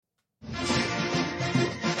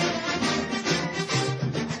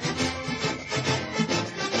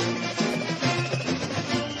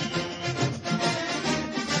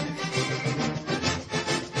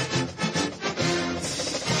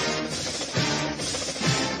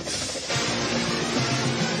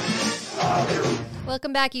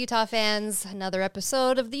Welcome back, Utah fans. Another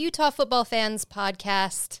episode of the Utah Football Fans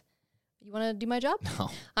podcast. You want to do my job? No.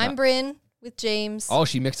 I'm Brynn with James. Oh,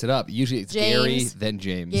 she mixed it up. Usually it's James, Gary, then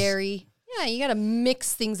James. Gary. Yeah, you got to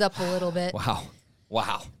mix things up a little bit.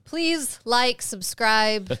 Wow. Please like,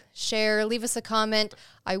 subscribe, share, leave us a comment.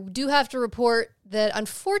 I do have to report that,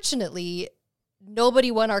 unfortunately,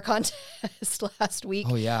 nobody won our contest last week.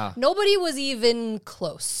 Oh, yeah. Nobody was even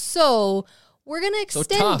close. So we're going to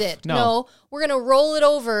extend it. No, we're going to roll it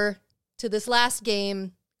over to this last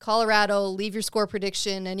game. Colorado, leave your score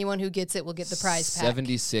prediction. Anyone who gets it will get the prize pack.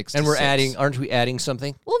 76 And we're 6. adding, aren't we adding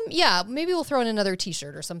something? Well, yeah, maybe we'll throw in another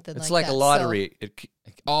T-shirt or something It's like like that. a lottery.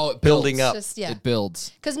 So, It building builds. up. just, yeah. It builds.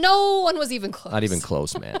 Because no one was even close. Not even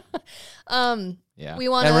close, man. Yeah. We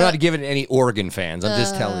want And we're not giving any Oregon fans. I'm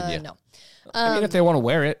just telling you. No. I mean, if they want to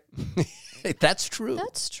wear it. That's true.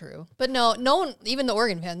 That's true. But no one, even the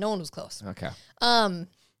Oregon fan, no one was close. Okay.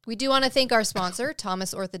 We do want to thank our sponsor,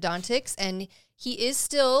 Thomas Orthodontics, and he is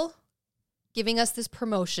still giving us this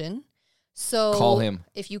promotion. So Call him.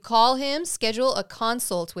 If you call him, schedule a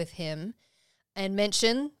consult with him and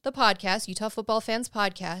mention the podcast, Utah Football Fans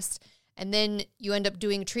Podcast, and then you end up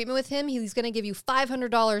doing a treatment with him, he's going to give you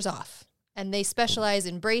 $500 off. And they specialize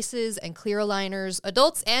in braces and clear aligners,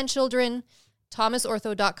 adults and children.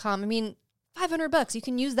 ThomasOrtho.com. I mean, $500. You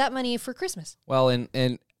can use that money for Christmas. Well,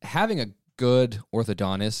 and having a good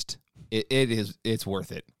orthodontist, it's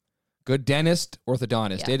worth it. Good dentist,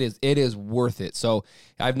 orthodontist. Yeah. It is worth it. So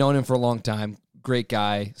I've known him for a long time. Great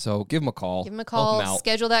guy. So give him a call. Give him a Help call, him out.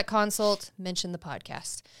 schedule that consult, mention the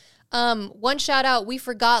podcast. One shout out we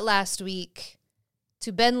forgot last week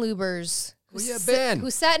to Ben Lubers, Ben. who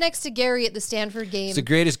sat next to Gary at the Stanford game. It's the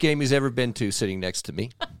greatest game he's ever been to, sitting next to me.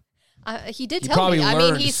 He did He tell me. probably I mean,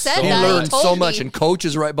 learned he said so He that. learned he told so me. much, and Coach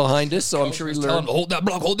is right behind us, so I'm sure he Tell him learned. to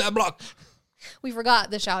hold that block. We forgot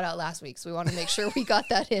the shout out last week, so we want to make sure we got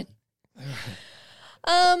that in.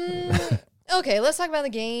 Okay, let's talk about the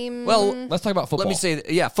game. Well, Let's talk about football. let me say,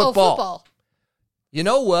 Oh, football. football. You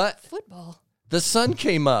know what? Football. The sun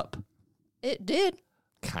came up, It did.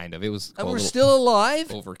 Kind of. It was and a we're little still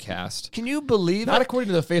alive. overcast. Can you believe Not it? according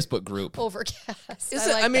to the Facebook group. Overcast. Is I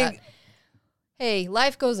it- like I mean- that. Hey,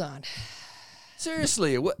 life goes on.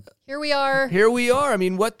 Seriously, Here we are. here we are. I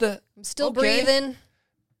mean, what the? I'm still Okay. breathing.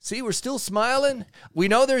 See, we're still smiling. We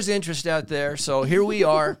know there's interest out there, so here we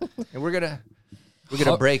are, and we're gonna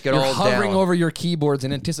break it You're all hovering down. over your keyboards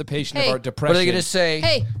in anticipation Hey. of our What depression. are they gonna say?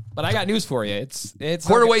 Hey, But I got news for you. It's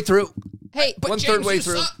Quarter way through. hey, One third way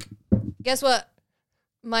through. guess what?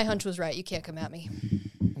 My hunch was right. You can't come at me.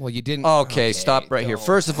 Well, you didn't. Okay, stop right here. don't.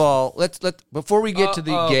 First of all, let's before we get to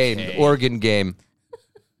the game, okay. the Oregon game.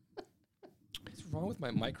 What's wrong with my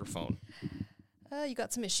microphone? You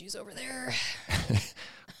got some issues over there.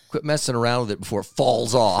 Quit messing around with it before it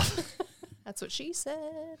falls off. That's what she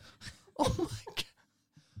said. Oh my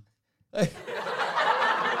god!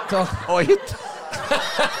 So, Oh,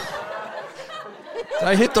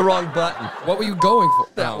 I hit the wrong button. what were you going for?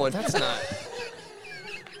 That No, one. That's not.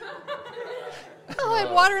 Oh, I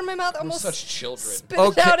had water in my mouth. I We're almost such children. spit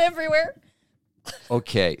it out everywhere.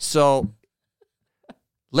 Okay, so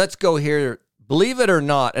let's go here. Believe it or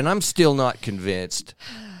not, and I'm still not convinced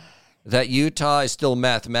that Utah is still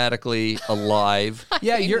mathematically alive.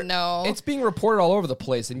 Yeah, No. It's being reported all over the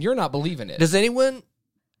place, and you're not believing it. Does anyone?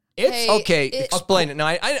 It's Hey, Okay, it- explain it. Now,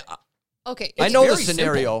 I Okay. I it's know the very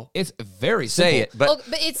scenario. simple. It's very say simple. it, but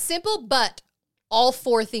but it's simple, but all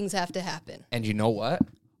four things have to happen. And you know what?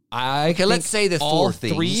 Okay, let's say the all four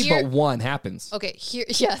things. three, Here- but one happens. Okay,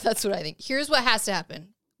 yeah, that's what I think. Here's what has to happen.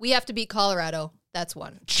 We have to beat Colorado. That's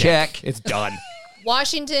one. check. It's done.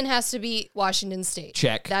 Washington has to beat Washington State.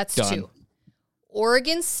 Check. That's Done. 2.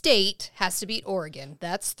 Oregon State has to beat Oregon.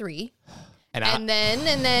 That's 3. And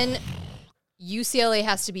then UCLA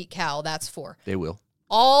has to beat Cal. That's 4. They will.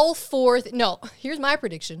 All 4. No, here's my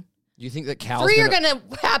prediction. you think that Cal's 3 are going to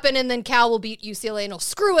happen, and then Cal will beat UCLA, and it'll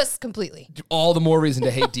screw us completely. all the more reason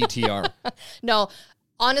to hate DTR. No,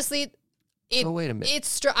 honestly, So wait a minute.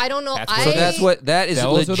 It's I don't know. That's So that is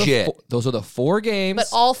legit. Those are the 4 games. But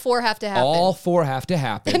all 4 have to happen. all 4 have to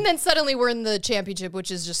happen. And then suddenly we're in the championship,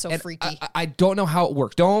 which is just so And freaky. I don't know how it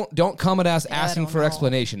works. Don't come at us asking don't for know.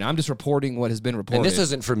 explanation. I'm just reporting what has been reported. And this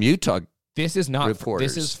isn't from Utah. This is not.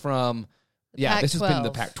 reporters. This is from. Yeah, this has been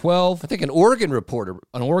the Pac-12. Pac-12. I think an Oregon reporter.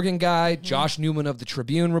 An Oregon guy, Mm-hmm. Josh Newman of the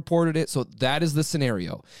Tribune, reported it. So that is the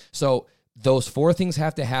scenario. So those 4 things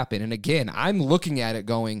have to happen. And again, I'm looking at it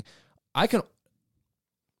going, I can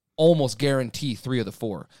almost guarantee 3 of the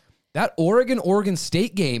 4. That Oregon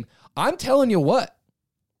State game, I'm telling you what,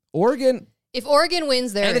 Oregon, If Oregon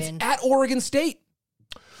wins, they're and it's in. at Oregon State.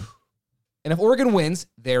 And if Oregon wins,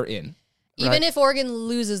 they're in. Even if Oregon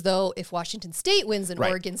loses, though, if Washington State wins and Right.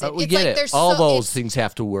 Oregon We it's get like it. there's All so, those things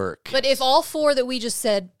have to work. But if all four that we just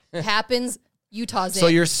said happens, Utah's So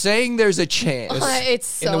in. you're saying there's a chance. It's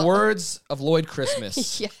so, In the words of Lloyd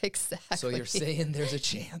Christmas. yeah, exactly. So you're saying there's a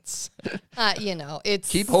chance. It's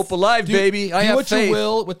Keep hope alive, baby. I do have what faith. you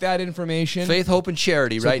will with that information. Faith, hope, and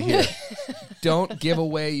charity right here. Don't give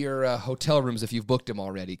away your hotel rooms if you've booked them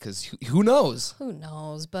already, because who knows? Who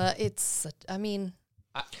knows? But it's. I mean,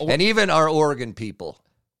 And even our Oregon people,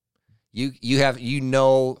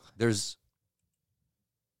 there's.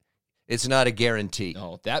 It's not a guarantee.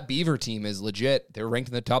 No, that Beaver team is legit. They're ranked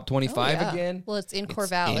in the top 25 yeah. again. Well, it's in It's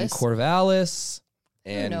Corvallis. in Corvallis.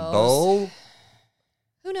 And knows? Bo.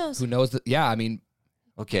 Who knows? Who knows that? Yeah, I mean,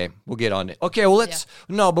 Okay, we'll get on it. Okay,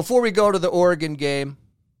 well, before we go to the Oregon game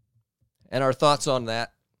and our thoughts on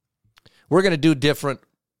that, we're going to do different.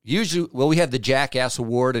 Usually, we have the Jackass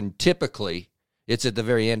Award, and typically it's at the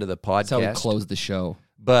very end of the podcast. that's how we close the show.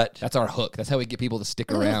 But That's our hook. That's how we get people to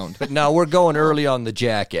stick around. But no, we're going early on the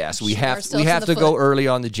Jackass. We Shoot have ourselves in the to go foot. early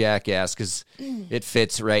on the Jackass because it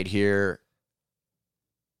fits right here.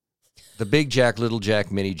 The Big Jack, Little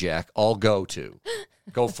Jack, Mini Jack, all go to.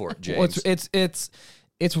 Go for it, James. Well,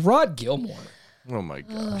 it's Rod Gilmore. Oh my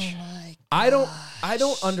gosh. I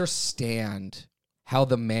don't understand how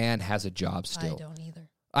the man has a job still. I don't either.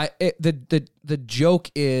 The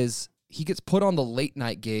joke is he gets put on the late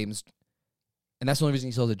night games, and that's the only reason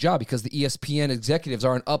he still has a job, because the ESPN executives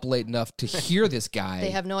aren't up late enough to hear this guy. They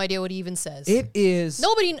have no idea what he even says. It is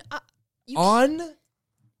Nobody.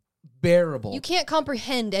 unbearable. You can't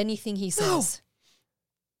comprehend anything he says.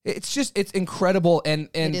 It's incredible, and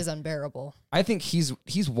It is unbearable. I think he's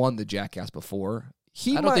won the Jackass before.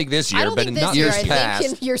 I don't think this I year, don't but think in this year. years I past.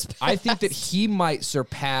 think in years past. I think that he might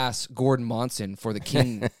surpass Gordon Monson for the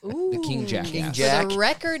King, the King Jackass. King Jack. For the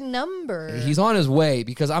record number. He's on his way,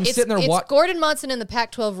 because I'm sitting there It's watching. Gordon Monson and the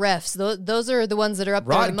Pac-12 refs. Those are the ones that are up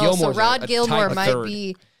there Rod the most. So Gilmore's Rod a Gilmore tight might third.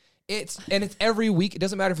 be. It's every week. It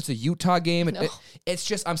doesn't matter if it's a Utah game. No. It's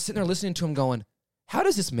just I'm sitting there listening to him going, how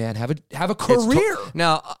does this man have a career?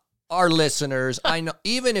 Now, our listeners, I know,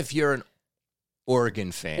 even if you're an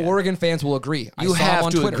Oregon fan, Oregon fans will agree. I you saw him have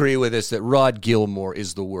on to Twitter. agree with us that Rod Gilmore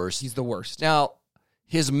is the worst. He's the worst. Now,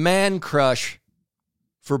 his man crush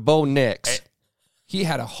for Bo Nix. He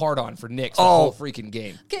had a hard on for Knicks the whole freaking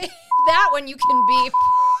game. Okay, that one you can be.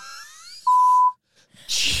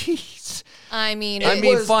 Jeez. I mean,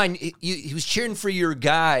 Fine. He was cheering for your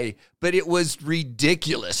guy, but it was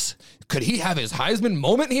ridiculous. Could he have his Heisman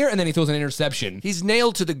moment here? And then he throws an interception. He's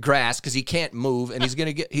nailed to the grass because he can't move, and he's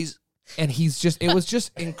gonna get. It was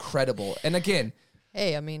just incredible. And again,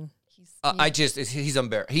 hey, I mean, he's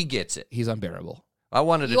unbearable. He gets it. he's unbearable. I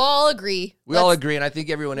wanted to. you all agree. We all agree, and I think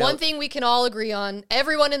everyone else. One thing we can all agree on: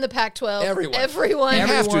 everyone in the Pac-12, Everyone. We have to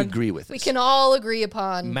everyone- agree with we this. can all agree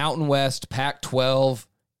upon. Mountain West, Pac-12,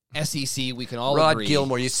 SEC, we can all Rod agree.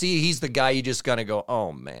 Gilmore. You see, he's the guy you just gotta go.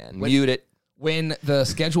 Oh man, When- mute it. When the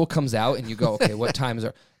schedule comes out and you go, okay, what time is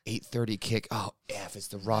our 8:30 kick? Oh, it's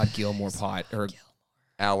the Rod Gilmore pot or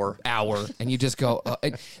Hour. and you just go.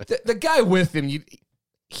 The guy with him,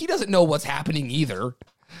 he doesn't know what's happening either.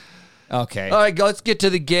 Okay, All right, let's get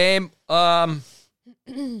to the game. Bummer.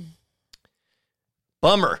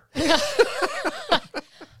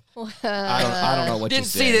 I don't know what Didn't you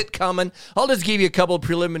see said. that coming. I'll just give you a couple of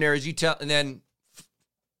preliminaries. You tell, and then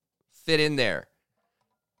fit in there.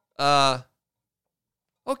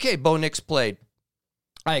 Okay, Bo Nix played.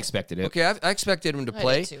 I expected it. Okay, I expected him to I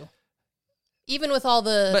play. did too. Even with all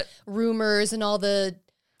the rumors and all the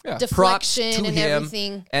deflection to and him,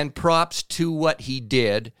 everything. And props to what he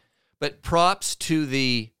did, but props to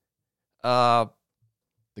the The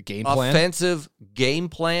game plan. offensive game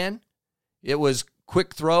plan. It was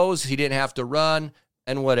quick throws. He didn't have to run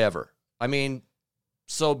and whatever. I mean,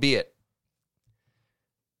 so be it.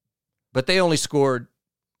 But they only scored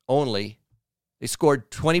they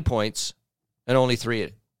scored 20 points and only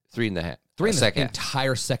three in the half. Three in the second half.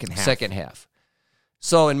 entire second half. Second half.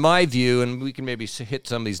 So in my view, and we can maybe hit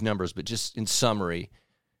some of these numbers, but just in summary,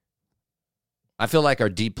 I feel like our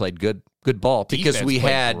D played good ball because Defense we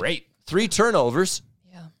played had great. 3 turnovers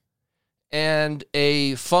and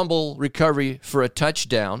a fumble recovery for a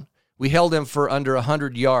touchdown. We held them for under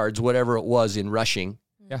 100 yards, whatever it was in rushing.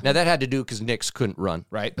 Yeah. Now, that had to do because Nix couldn't run.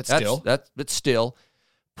 Right, but But still,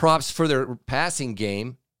 props for their passing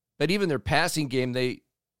game. But even their passing game, they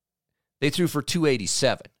threw for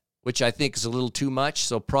 287, which I think is a little too much.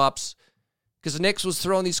 So props, because Nix was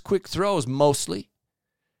throwing these quick throws mostly.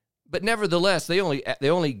 But nevertheless, they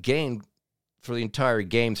only gained for the entire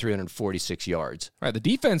game 346 yards. Right, the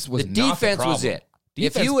defense was The not defense the was problem. it.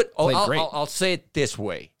 Defense If you would, played great. I'll say it this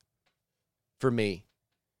way. for me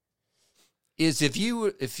is if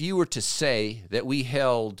you were to say that we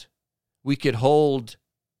could hold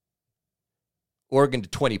Oregon to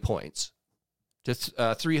 20 points, to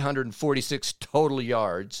 346 total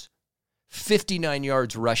yards, 59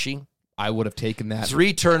 yards rushing. I would have taken that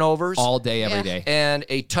 3 turnovers all day, every day, and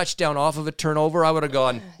a touchdown off of a turnover. I would have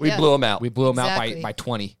gone, we blew them out. We blew them out by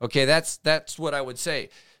 20. Okay, that's what I would say.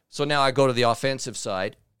 So now I go to the offensive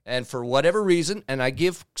side, and for whatever reason, and I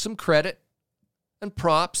give some credit and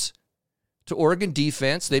props to Oregon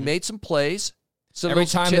defense. They made some plays. Every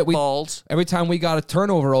time we got a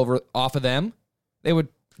turnover off of them, they would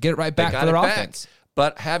get it right back for their offense.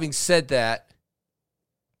 But having said that,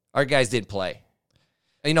 our guys did play.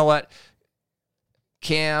 And you know what?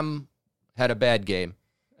 Cam had a bad game.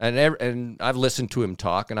 And I've listened to him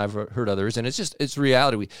talk, and I've heard others, and it's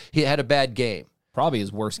reality. He had a bad game. Probably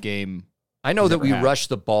his worst game. I know that we rushed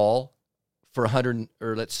the ball for 100,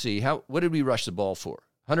 or let's see, what did we rush the ball for?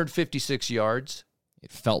 156 yards?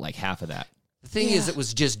 It felt like half of that. The thing is, it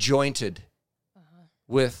was disjointed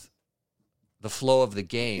with the flow of the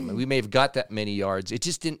game. And we may have got that many yards. It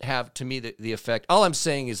just didn't have, to me, the effect. All I'm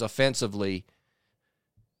saying is offensively,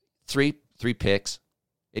 three picks.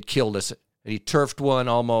 It killed us. And he turfed one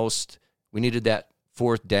almost. We needed that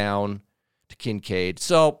 4th down to Kincaid.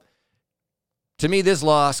 So, to me, this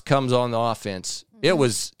loss comes on the offense. It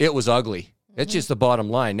was ugly. It's just the bottom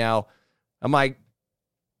line. Now, am I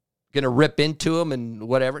going to rip into him and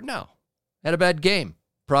whatever? No. Had a bad game.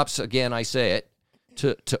 Props, again, I say it,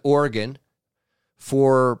 to Oregon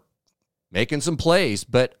for making some plays.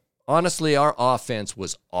 But honestly, our offense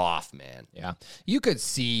was off, man. Yeah. You could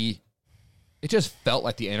see, it just felt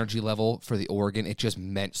like the energy level for the Oregon, it just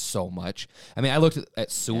meant so much. I mean, I looked at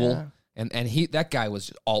Sewell, and that guy was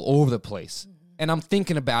just all over the place. And I'm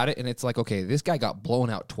thinking about it, and it's like, okay, this guy got blown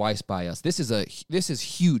out twice by us. This is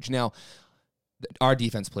huge. Now, our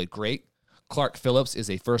defense played great. Clark Phillips is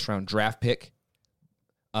a first-round draft pick.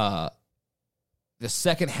 The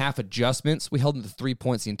second half adjustments, we held them to 3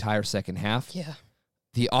 points the entire second half. Yeah.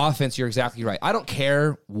 The offense, you're exactly right. I don't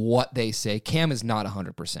care what they say. Cam is not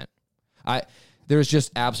 100%. There's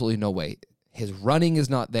just absolutely no way. His running is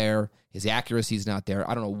not there. His accuracy is not there.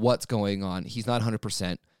 I don't know what's going on. He's not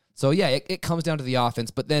 100%. So, yeah, it comes down to the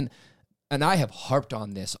offense. But then, and I have harped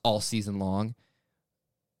on this all season long,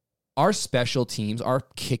 our special teams, our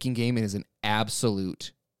kicking game is an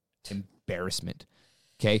absolute embarrassment.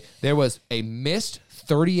 Okay? There was a missed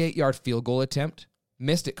 38-yard field goal attempt.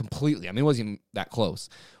 Missed it completely. I mean, it wasn't even that close.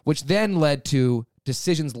 Which then led to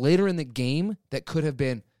decisions later in the game that could have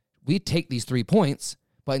been, we take these 3 points,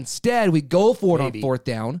 but instead we go for it on 4th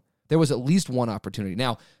down. There was at least one opportunity.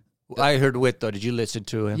 Now, I heard Witt, though. Did you listen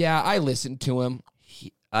to him? Yeah, I listened to him.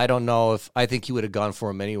 I don't know I think he would have gone for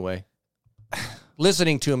him anyway.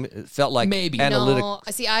 Listening to him, it felt like maybe analytical.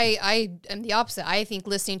 No, see, I am the opposite. I think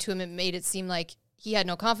listening to him, it made it seem like he had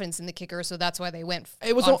no confidence in the kicker, so that's why they went.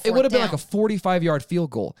 It would have been like a 45-yard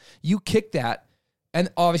field goal. You kick that, and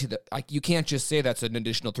obviously, you can't just say that's an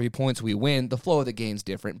additional 3 points. We win. The flow of the game's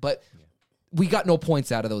different, but we got no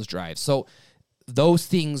points out of those drives. So those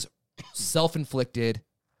things, self-inflicted.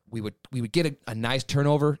 We would get a nice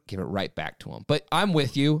turnover, give it right back to them. But I'm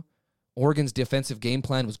with you. Oregon's defensive game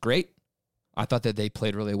plan was great. I thought that they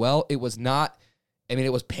played really well. It was not, I mean,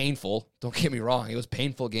 it was painful. Don't get me wrong. It was a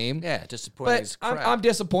painful game. Yeah, disappointing. But I'm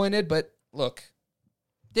disappointed, but look.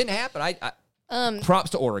 Didn't happen. Props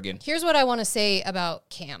to Oregon. Here's what I want to say about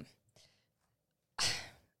Cam.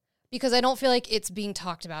 Because I don't feel like it's being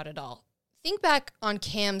talked about at all. Think back on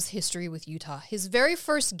Cam's history with Utah. His very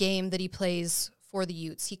first game that he plays for the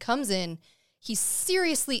Utes, he comes in, he's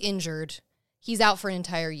seriously injured. He's out for an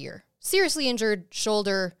entire year. Seriously injured,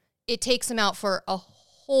 shoulder. It takes him out for a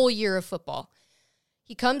whole year of football.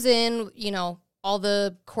 He comes in, all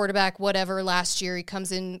the quarterback, whatever, last year. He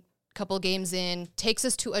comes in a couple games in, takes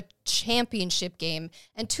us to a championship game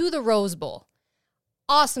and to the Rose Bowl.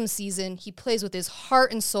 Awesome season. He plays with his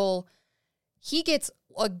heart and soul. He gets,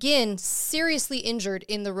 again, seriously injured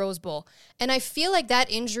in the Rose Bowl. And I feel like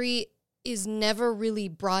that injury is never really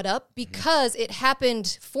brought up because it happened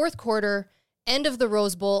 4th quarter, end of the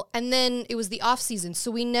Rose Bowl, and then it was the offseason.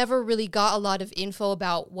 So we never really got a lot of info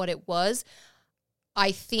about what it was.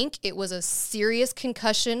 I think it was a serious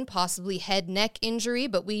concussion, possibly head-neck injury,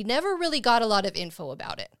 but we never really got a lot of info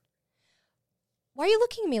about it. Why are you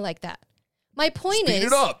looking at me like that? My point is...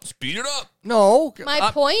 Speed it up. No.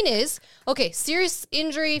 My point is, okay, serious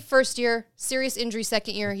injury first year, serious injury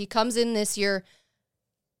second year. He comes in this year,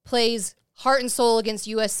 plays heart and soul against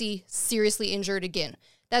USC, seriously injured again.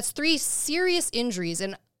 That's 3 serious injuries,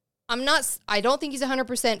 and I don't think he's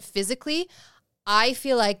 100% physically. I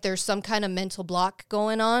feel like there's some kind of mental block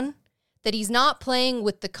going on, that he's not playing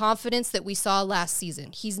with the confidence that we saw last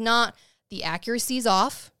season. He's not, the accuracy's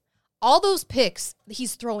off. All those picks,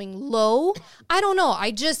 he's throwing low. I don't know.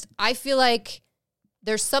 I feel like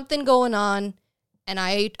there's something going on, and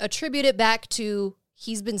I attribute it back to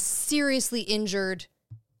he's been seriously injured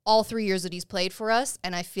all 3 years that he's played for us,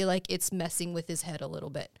 and I feel like it's messing with his head a little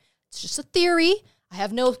bit. It's just a theory. I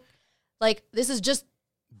have no, this is just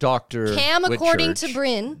Dr. Cam according to Whitchurch.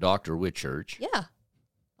 Brynn. Dr. Whitchurch. Yeah.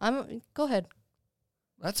 Go ahead.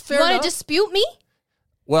 That's fair You want enough. to dispute me?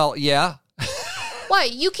 Well, yeah. Why?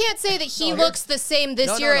 You can't say that he looks the same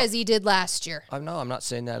this year as he did last year. I'm not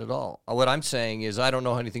saying that at all. What I'm saying is I don't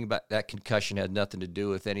know anything about that concussion. Had nothing to do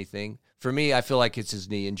with anything. For me, I feel like it's his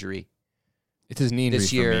knee injury. It's his knee injury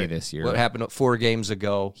This year, for me this year. What happened 4 games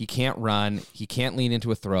ago? He can't run. He can't lean into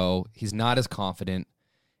a throw. He's not as confident.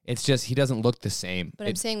 It's just he doesn't look the same. But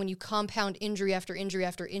I'm saying when you compound injury after injury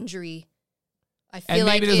after injury, I feel And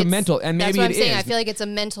like maybe there's a mental, and that's maybe what I'm it saying. is. I feel like it's a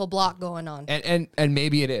mental block going on. And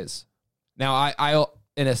maybe it is. Now, I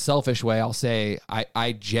in a selfish way, I'll say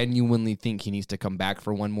I genuinely think he needs to come back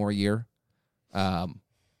for one more year.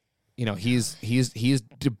 He's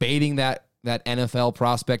debating that NFL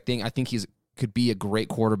prospect thing. I think could be a great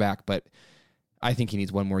quarterback, but I think he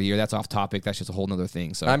needs one more year. That's off topic. That's just a whole nother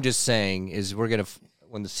thing. So I'm just saying is we're gonna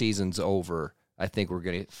when the season's over, I think we're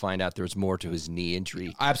gonna find out there's more to his knee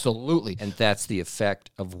injury. Absolutely. And that's the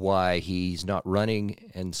effect of why he's not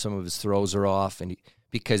running and some of his throws are off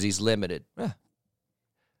because he's limited. Yeah.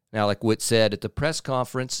 Now, like Whit said at the press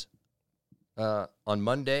conference on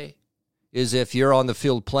Monday, is if you're on the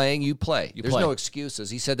field playing, you play. There's no excuses.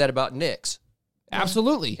 He said that about Knicks.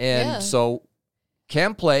 Absolutely. And so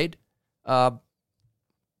Cam played.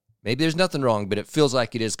 Maybe there's nothing wrong, but it feels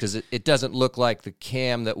like it is because it doesn't look like the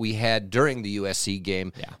Cam that we had during the USC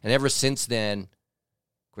game. Yeah. And ever since then,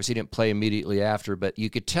 of course, he didn't play immediately after, but you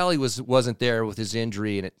could tell he wasn't there with his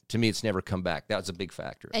injury, and to me, it's never come back. That was a big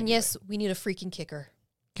factor. And yes, we need a freaking kicker.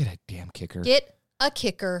 Get a damn kicker. Get a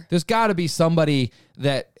kicker. There's got to be somebody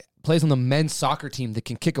that plays on the men's soccer team that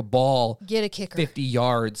can kick a ball Get a kicker. 50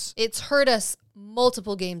 yards. It's hurt us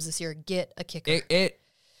multiple games this year. Get a kicker. It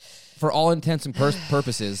for all intents and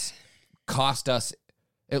purposes, cost us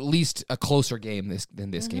at least a closer game than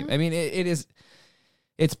this game. I mean,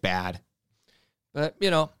 it's bad. But,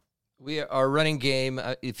 our running game,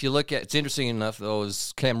 if you look at, it's interesting enough, though,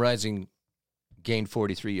 is Cam Rising gained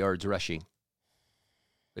 43 yards rushing.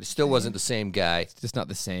 But it still wasn't the same guy. It's just not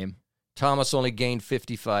the same. Thomas only gained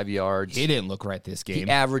 55 yards. He didn't look right this game. He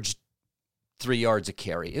averaged 3 yards a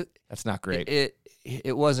carry. That's not great.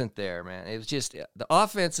 It wasn't there, man. It was just, the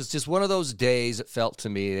offense is just one of those days, it felt to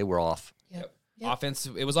me, they were off. Yep. Offense,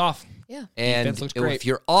 it was off. Yeah. And Defense looks great. if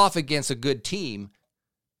you're off against a good team,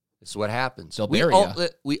 this is what happens. They'll We bury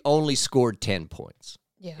ya. only scored 10 points.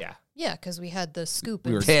 Yeah. Yeah, because we had the scoop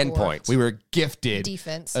We and were 10 score. points. We were gifted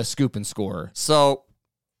Defense. a scoop and score. So,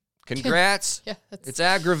 congrats. Yeah, It's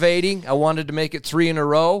aggravating. I wanted to make it 3 in a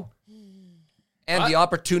row. And the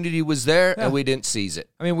opportunity was there, and we didn't seize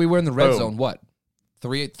it. I mean, we were in the red Boom. zone, what?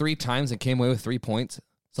 Three times and came away with 3 points,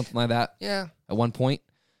 something like that. Yeah. At one point.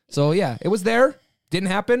 So, yeah, it was there. Didn't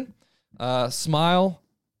happen. Smile.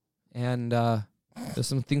 And there's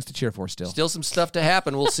some things to cheer for still. Still some stuff to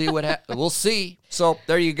happen. We'll see we'll see. So,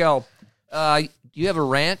 there you go. You have a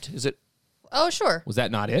rant? Is it? Oh, sure. Was that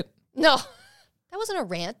not it? No. That wasn't a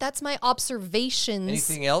rant. That's my observations.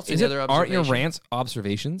 Anything else? Is Any it? other Aren't your observation? rants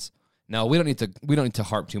observations? No, we don't need to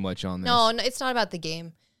harp too much on this. No, it's not about the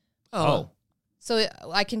game. Oh. So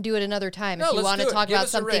I can do it another time No, if you let's want to do it. talk Give about us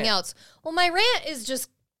a something rant. else. Well, my rant is just,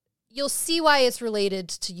 you'll see why it's related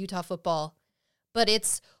to Utah football, but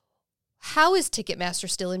it's, how is Ticketmaster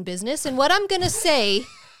still in business? And what I'm going to say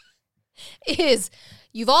is,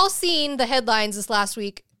 you've all seen the headlines this last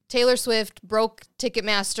week. Taylor Swift broke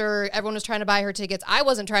Ticketmaster. Everyone was trying to buy her tickets. I'm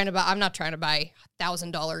not trying to buy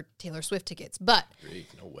 $1,000 Taylor Swift tickets, but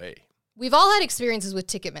No way. we've all had experiences with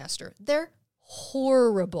Ticketmaster. They're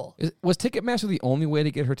horrible. Was Ticketmaster the only way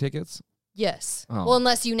to get her tickets? Yes. Oh. Well,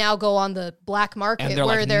 unless you now go on the black market And they're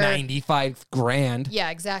where like they're $95,000.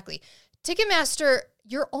 Yeah, exactly. Ticketmaster,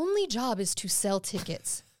 your only job is to sell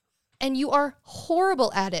tickets, and you are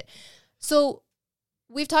horrible at it. So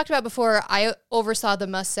we've talked about before, I oversaw the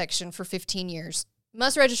MUS section for 15 years.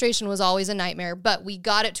 MUS registration was always a nightmare, but we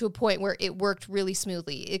got it to a point where it worked really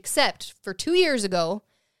smoothly, except for 2 years ago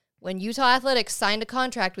when Utah Athletics signed a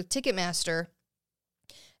contract with Ticketmaster,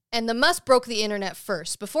 and the MUS broke the internet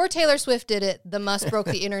first. Before Taylor Swift did it, the MUS broke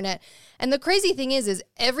the internet. And the crazy thing is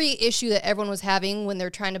every issue that everyone was having when they're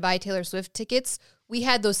trying to buy Taylor Swift tickets, we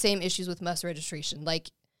had those same issues with MUS registration.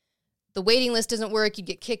 Like, the waiting list doesn't work. You'd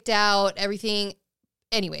get kicked out, everything.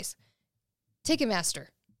 Anyways, Ticketmaster.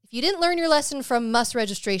 If you didn't learn your lesson from Must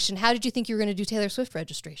registration, how did you think you were going to do Taylor Swift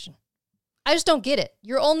registration? I just don't get it.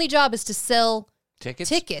 Your only job is to sell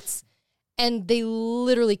tickets. And they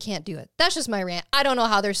literally can't do it. That's just my rant. I don't know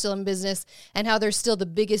how they're still in business and how they're still the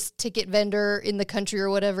biggest ticket vendor in the country or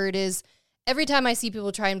whatever it is. Every time I see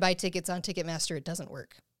people try and buy tickets on Ticketmaster, it doesn't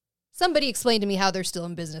work. Somebody explain to me how they're still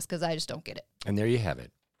in business because I just don't get it. And there you have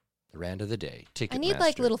it. The rant of the day. Ticketmaster. I need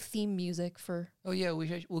like little theme music for... Oh, yeah,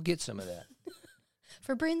 we'll get some of that.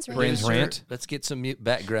 For Brynn's Rant. Brynn's Rant. Let's get some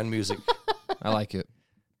background music. I like it.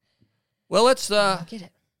 Well, let's get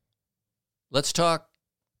it. Let's talk.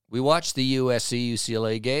 We watched the USC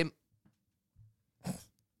UCLA game.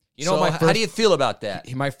 You know, So how do you feel about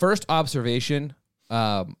that? My first observation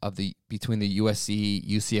between the USC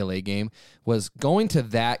UCLA game was going to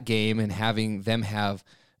that game and having them have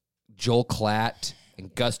Joel Klatt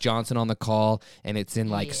and Gus Johnson on the call, and it's in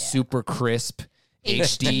like super crisp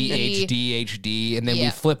HD, and then we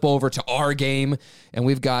flip over to our game and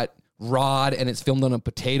we've got Rod and it's filmed on a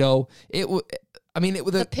potato.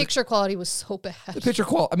 The picture quality was so bad. The picture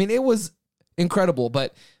quality, it was incredible,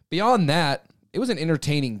 but beyond that, it was an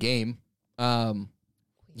entertaining game.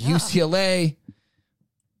 UCLA,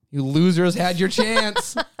 you losers had your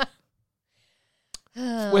chance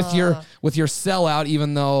with your sellout,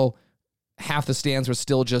 even though half the stands were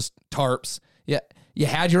still just tarps. Yeah, you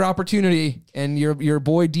had your opportunity, and your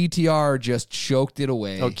boy DTR just choked it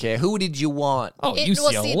away. Okay, who did you want?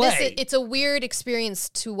 UCLA. Well, see, it's a weird experience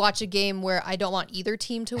to watch a game where I don't want either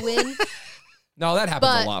team to win. No, that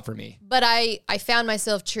happens a lot for me. But I found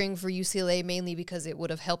myself cheering for UCLA mainly because it would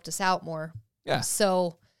have helped us out more. Yeah.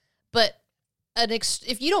 So, but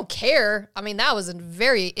if you don't care, that was a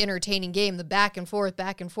very entertaining game. The back and forth.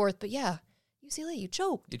 But yeah, UCLA, you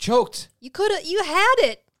choked. You choked. You had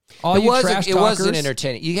it. It wasn't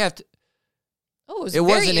entertaining. You have to. Oh, it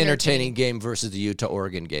was an entertaining game versus the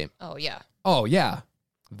Utah-Oregon game. Oh yeah. Oh yeah.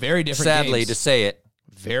 Very different. Sadly, games. to say it,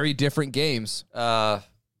 very different games.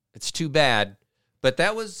 It's too bad, but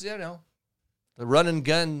that was the run and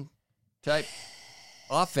gun type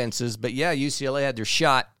offenses. But yeah, UCLA had their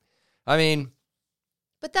shot.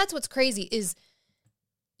 But that's what's crazy is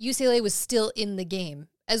UCLA was still in the game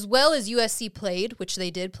as well as USC played, which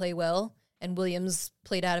they did play well. And Williams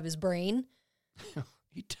played out of his brain,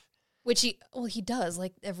 which he does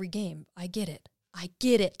like every game. I get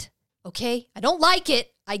it. Okay? I don't like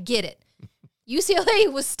it. I get it.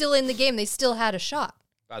 UCLA was still in the game. They still had a shot.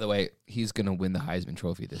 By the way, he's going to win the Heisman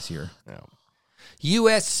Trophy this year. No.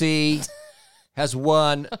 USC has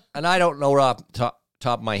won, and I don't know off the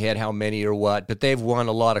top of my head how many or what, but they've won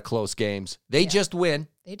a lot of close games. They just win.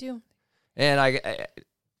 They do. And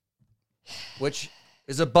which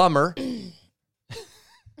is a bummer.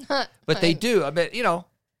 But they do.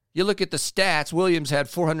 You look at the stats. Williams had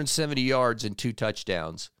 470 yards and 2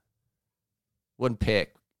 touchdowns. 1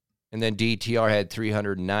 pick. And then DTR had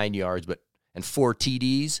 309 yards and 4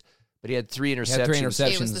 TDs, but he had 3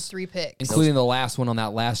 interceptions. It was the 3 picks. Including the last one on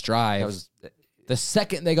that last drive. The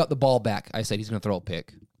second they got the ball back, I said he's going to throw a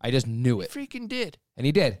pick. I just knew it. He freaking did. And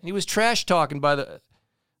he did. He was trash talking by the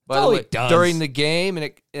way during the game, and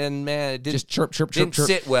it didn't just chirp. Didn't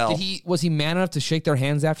sit well. Was he man enough to shake their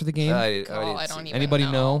hands after the game? I don't even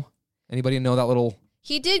Anybody know? Anybody know that little?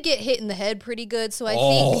 He did get hit in the head pretty good, so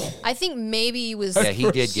I think maybe he was. Yeah, he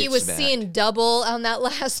did. He was smacked. Seeing double on that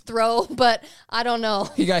last throw, but I don't know.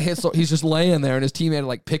 He got hit, so he's just laying there, and his teammate had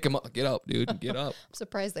to pick him up. Get up, dude. Get up. I'm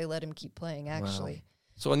surprised they let him keep playing. Actually. Wow.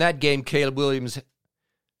 So in that game, Caleb Williams.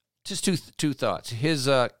 Just two thoughts. His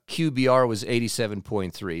QBR was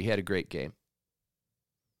 87.3. He had a great game.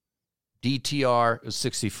 DTR was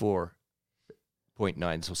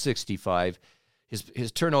 64.9, so 65.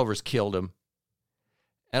 His turnovers killed him.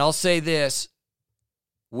 And I'll say this: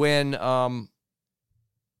 when Dye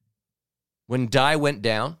went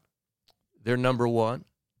down, their number 1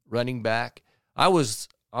 running back, I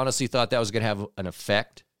honestly thought that was going to have an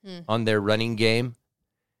effect on their running game.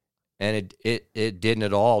 And it didn't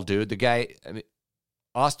at all, dude. The guy,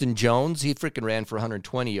 Austin Jones, he freaking ran for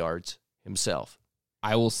 120 yards himself.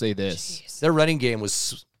 I will say this. Jeez. Their running game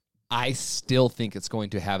was... I still think it's going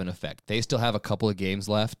to have an effect. They still have a couple of games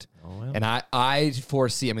left. Oh, well. And I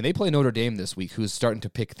foresee, they play Notre Dame this week, who's starting to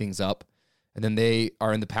pick things up. And then they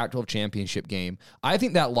are in the Pac-12 championship game. I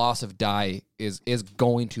think that loss of Dye is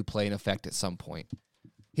going to play an effect at some point.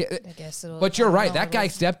 I guess it'll... But you're right. That guy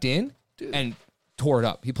stepped in and... tore it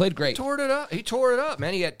up. He played great. He tore it up,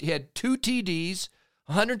 man. He had 2 TDs,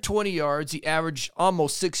 120 yards. He averaged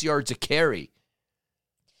almost 6 yards a carry.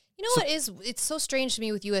 You know what is? It's so strange to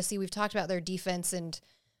me with USC. We've talked about their defense, and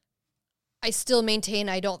I still maintain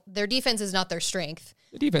their defense is not their strength.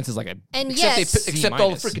 The defense is like a And Except, yet, except all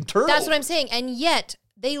the freaking turnovers. that's what I'm saying. And yet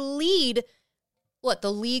they lead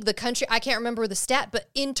the league, the country. I can't remember the stat, but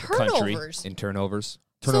in turnovers. Turnovers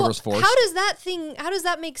So forced. how does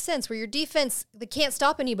that make sense? Where your defense, they can't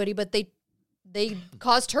stop anybody, but they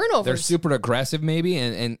cause turnovers. They're super aggressive, maybe,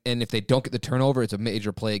 and if they don't get the turnover, it's a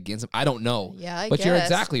major play against them. I don't know. Yeah, I but guess. you're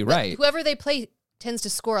exactly right. But whoever they play tends to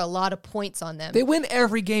score a lot of points on them. They win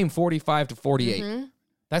every game 45-48.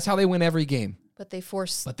 That's how they win every game. But they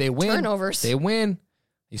force But they win. turnovers. They win.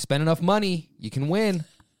 You spend enough money, you can win.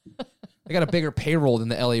 They got a bigger payroll than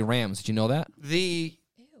the LA Rams. Did you know that? The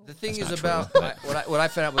thing That's is not about what I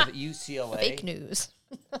found out with UCLA Fake news.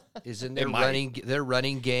 is in their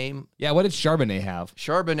running game. Yeah, what did Charbonnet have?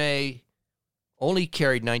 Charbonnet only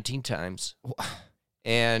carried 19 times,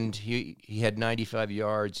 and he had 95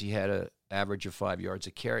 yards. He had an average of 5 yards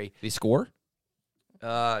a carry. Did he score?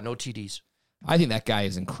 No TDs. I think that guy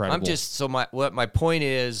is incredible. My point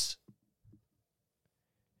is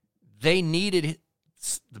they needed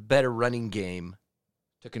the better running game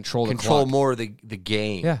to control the clock. more of the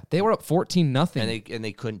game. Yeah, they were up 14-0. And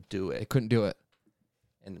they couldn't do it. They couldn't do it.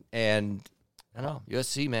 And I don't know,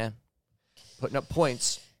 USC, man, putting up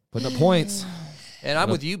points. And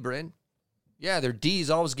I'm with you, Brynn. Yeah, their D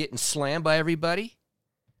is always getting slammed by everybody.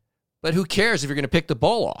 But who cares if you're going to pick the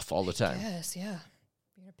ball off all the time? Yes, yeah.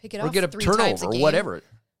 You're going to pick it or off get a 3 times turnover a or game. whatever.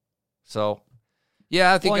 So,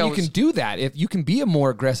 yeah, I think you can do that. If you can be a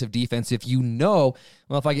more aggressive defense, if you know,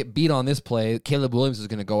 well, if I get beat on this play, Caleb Williams is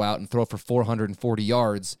going to go out and throw for 440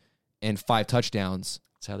 yards and 5 touchdowns.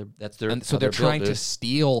 So they're trying to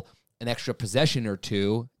steal an extra possession or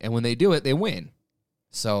two, and when they do it, they win.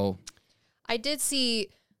 So I did see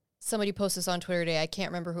somebody post this on Twitter today. I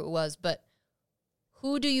can't remember who it was, but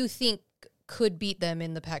who do you think could beat them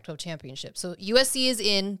in the Pac-12 championship? So USC is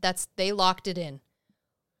in. They locked it in.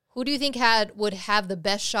 Who do you think would have the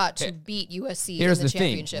best shot to beat USC here's in the thing.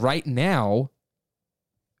 championship? Right now,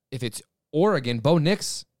 if it's Oregon, Bo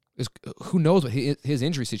Nix is who knows what his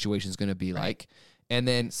injury situation is going to be like. And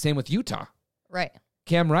then same with Utah. Right.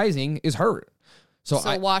 Cam Rising is hurt. So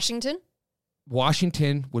Washington?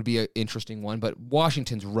 Washington would be an interesting one, but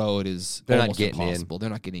Washington's road is almost impossible. They're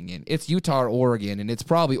not getting in. It's Utah or Oregon, and it's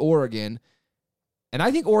probably Oregon. And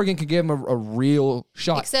I think Oregon could give them a real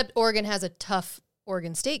shot. Except Oregon has a tough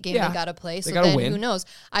Oregon State game they got to play, so gotta then win. Who knows?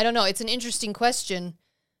 I don't know. It's an interesting question.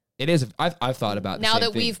 It is. I've thought about it. Now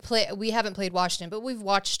that we haven't played Washington, but we've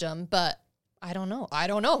watched them, but I don't know. I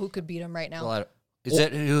don't know who could beat them right now. Well, is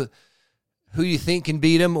that who you think can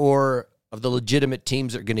beat them, or of the legitimate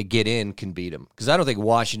teams that are going to get in can beat them? Because I don't think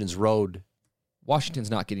Washington's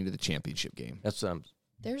not getting to the championship game. That's they're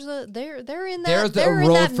in that. There's a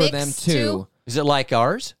road for them too. Is it like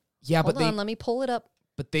ours? Yeah, Hold on, let me pull it up.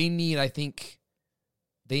 But they need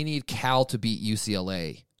Cal to beat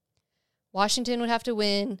UCLA. Washington would have to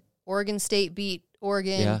win. Oregon State beat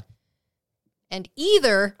Oregon. Yeah. And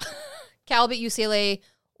either Cal beat UCLA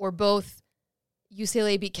or both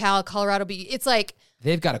UCLA beat Cal, Colorado beat. It's like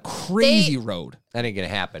they've got a crazy road. That ain't gonna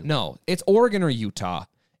happen. No, it's Oregon or Utah,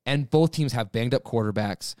 and both teams have banged up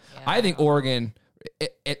quarterbacks. Yeah. I think Oregon,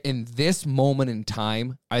 in this moment in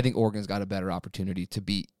time, I think Oregon's got a better opportunity to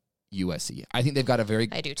beat USC. I think they've got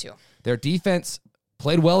I do too. Their defense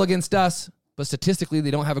played well against us, but statistically,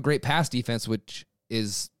 they don't have a great pass defense, which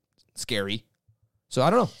is scary. So I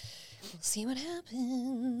don't know. We'll see what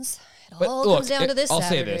happens. But all look, comes down to this I'll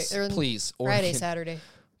Saturday. say this, please. Oregon, Friday, Saturday.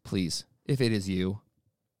 Please, if it is you,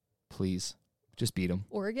 please, just beat them.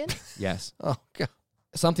 Oregon? Yes. Oh, God.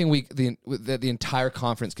 Something the entire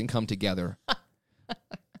conference can come together.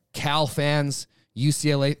 Cal fans,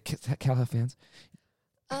 UCLA, Cal have fans?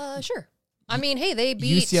 Sure. I mean, hey, they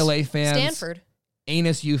beat UCLA fans, Stanford.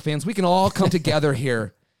 Anus U fans. We can all come together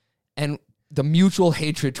here. And the mutual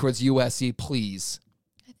hatred towards USC, please.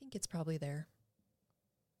 I think it's probably there.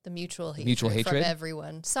 The mutual hatred from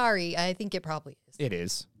everyone. Sorry, I think it probably is. It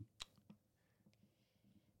is.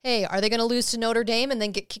 Hey, are they going to lose to Notre Dame and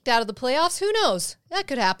then get kicked out of the playoffs? Who knows? That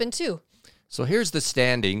could happen too. So here's the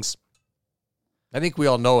standings. I think we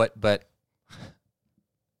all know it, but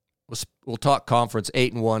we'll talk conference.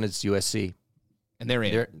 8-1 is USC, and they're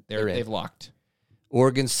in. They're in. They've locked.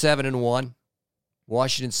 Oregon 7-1,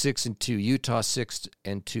 Washington 6-2, Utah 6-2,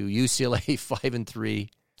 UCLA 5-3.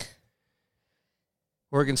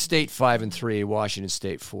 Oregon State 5-3, Washington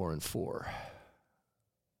State 4-4.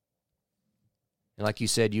 And like you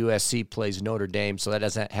said, USC plays Notre Dame, so that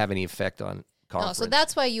doesn't have any effect on conference. No, so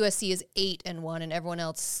that's why USC is 8-1, and everyone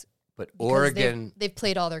else. But Oregon, they've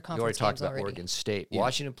played all their conference you already talked games about Oregon State. Yeah.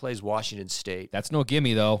 Washington plays Washington State. That's no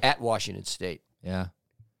gimme though. At Washington State. Yeah.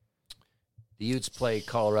 The Utes play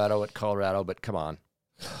Colorado at Colorado, but come on.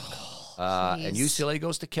 And UCLA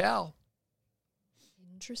goes to Cal.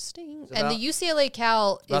 Interesting. And the UCLA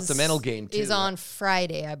Cal the mental game too, is on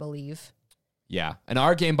Friday, I believe. Yeah. And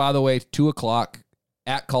our game, by the way, 2:00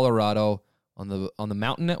 at Colorado on the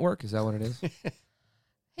Mountain Network. Is that what it is?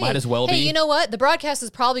 Might as well be. Hey, you know what? The broadcast is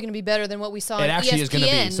probably going to be better than what we saw on actually ESPN is going to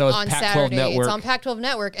be. So it's on Pac-12 Saturday. Network. It's on Pac-12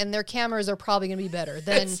 Network, and their cameras are probably going to be better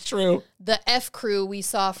than That's true. the F crew we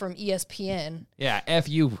saw from ESPN. Yeah, F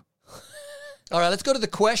you. All right, let's go to the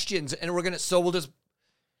questions, and we'll just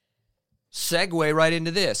segue right into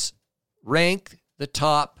this. Rank the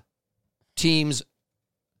top teams,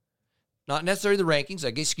 not necessarily the rankings. I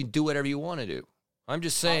guess you can do whatever you want to do. I'm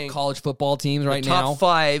just saying. College football teams right now. Top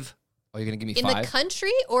 5. Oh, you're going to give me in 5? In the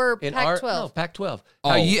country or Pac-12? No, Pac-12.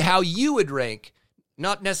 Oh. How you would rank,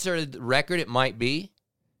 not necessarily the record, it might be.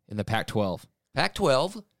 In the Pac-12.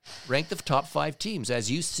 Pac-12, rank the top 5 teams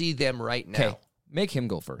as you see them right now. Okay, make him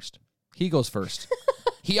go first. He goes first.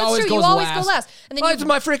 He That's always true. goes You always last. go last. And then That's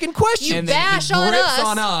my freaking question. You And then bash he on rips us.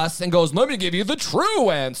 on us and goes, let me give you the true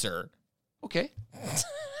answer. Okay.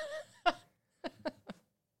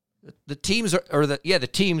 The teams the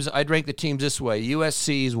teams, I'd rank the teams this way.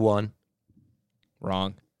 USC is 1.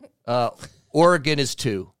 Wrong. Oregon is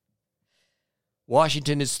 2.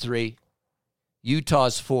 Washington is 3.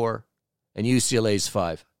 Utah's 4. And UCLA's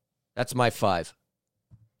 5. That's my 5.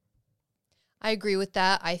 I agree with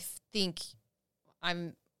that. I think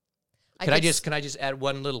Can I just add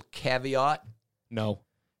one little caveat? No.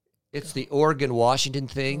 It's the Oregon-Washington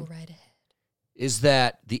thing. Go right ahead. Is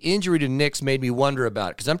that the injury to Nix made me wonder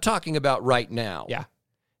about it. Because I'm talking about right now. Yeah.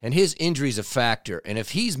 And his injury's a factor. And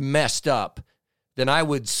if he's messed up, then I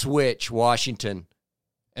would switch Washington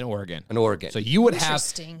And Oregon. and So you would have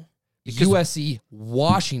Interesting. USC,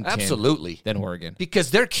 Washington. Absolutely. Then Oregon.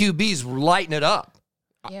 Because their QBs lighting it up.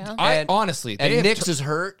 Yeah. Honestly. And Nix is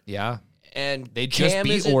hurt. Yeah. And They just Cam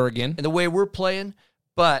beat isn't- Oregon. And the way we're playing.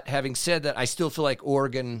 But having said that, I still feel like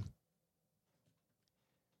Oregon,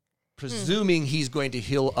 presuming he's going to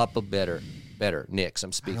heal up a better Nix,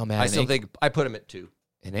 I'm speaking. I don't know, man. I still think I put him at 2.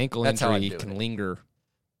 An ankle That's how I'm injury doing can it. linger.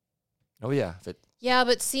 Oh, yeah. Yeah,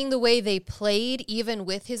 but seeing the way they played, even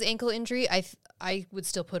with his ankle injury, I would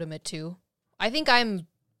still put him at 2. I think I'm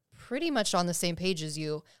pretty much on the same page as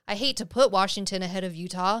you. I hate to put Washington ahead of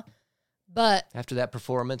Utah, but After that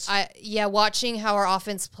performance? watching how our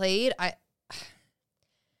offense played, I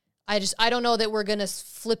don't know that we're gonna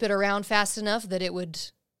flip it around fast enough that it would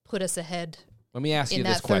put us ahead. Let me ask you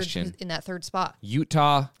this question. In that third spot.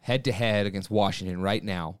 Utah head-to-head against Washington right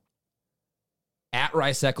now at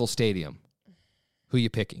Rice-Eccles Stadium. Who you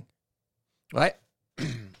picking? Right?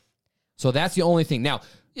 So that's the only thing. Now,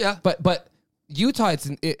 Yeah. but Utah,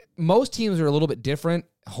 most teams are a little bit different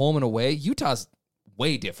home and away. Utah's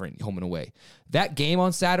way different home and away. That game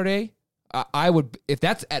on Saturday, I would, if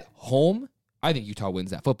that's at home, I think Utah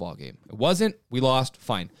wins that football game. It wasn't, we lost,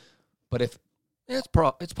 fine. But if It's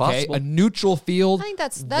possible. okay, a neutral field, I think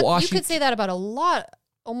that you Washington- could say that about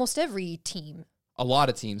almost every team. a lot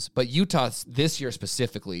of teams, but Utah this year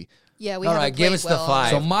specifically. Yeah, we All haven't right, give played us the well 5.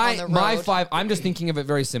 So on my the my road. 5, I'm just thinking of it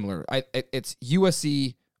very similar. It's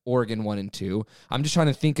USC, Oregon 1 and 2. I'm just trying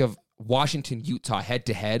to think of Washington, Utah head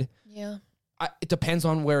to head. Yeah. It depends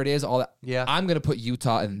on where it is. All that. Yeah. I'm going to put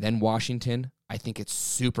Utah and then Washington. I think it's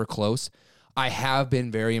super close. I have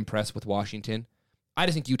been very impressed with Washington. I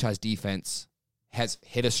just think Utah's defense has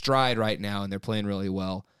hit a stride right now, and they're playing really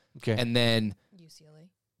well. Okay. And then UCLA.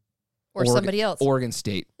 Or somebody else. Oregon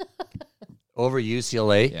State. Over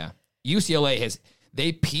UCLA? Yeah. UCLA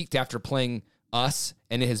they peaked after playing us,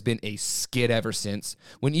 and it has been a skid ever since.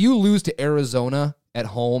 When you lose to Arizona at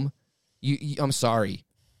home, I'm sorry,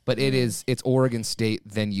 but it's Oregon State,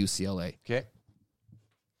 then UCLA. Okay.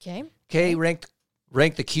 Okay. Okay, rank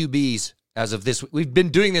the QBs as of this week. We've been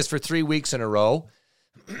doing this for 3 weeks in a row.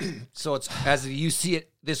 So it's as you see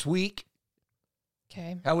it this week.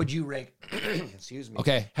 Okay. How would you rank? Excuse me.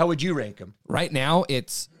 Okay. How would you rank them? Right now,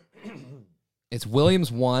 it's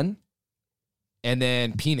Williams 1, and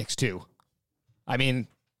then Penix 2. I mean,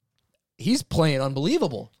 he's playing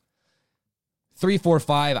unbelievable. 3, 4,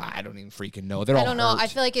 5. I don't even freaking know. They're all I don't know. hurt. I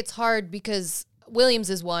feel like it's hard because Williams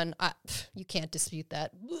is 1. You can't dispute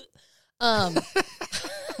that.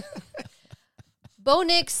 Bo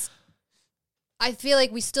Nix, I feel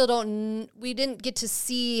like we didn't get to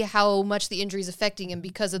see how much the injury is affecting him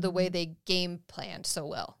because of the way they game planned so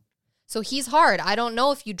well. So he's hard. I don't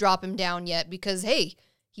know if you drop him down yet because, hey,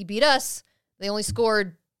 he beat us. They only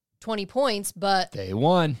scored 20 points, but... They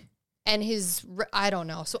won. And I don't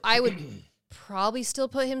know. So I would probably still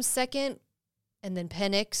put him second, and then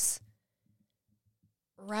Penix.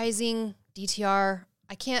 Rising DTR,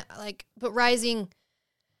 I can't, but Rising,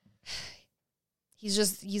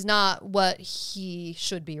 he's not what he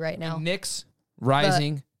should be right now. Nick's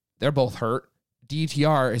Rising, they're both hurt.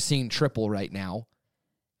 DTR is seeing triple right now.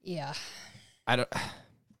 Yeah.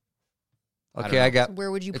 Okay, I got.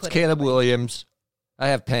 Where would you put it? It's Caleb Williams. I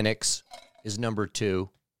have Penix is number 2.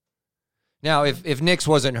 Now, if Nix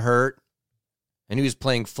wasn't hurt and he was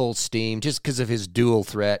playing full steam, just because of his dual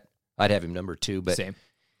threat, I'd have him number 2. But Same.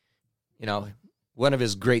 One of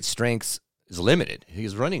his great strengths is limited.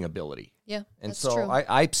 His running ability. Yeah, and that's so true.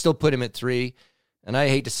 I still put him at 3. And I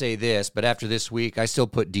hate to say this, but after this week, I still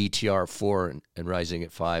put DTR 4 and Rising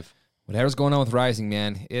at 5. Whatever's going on with Rising,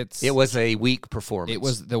 man, it was a weak performance. It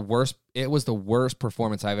was the worst. It was the worst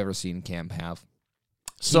performance I've ever seen Cam have.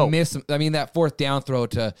 So he missed. I mean, that 4th down throw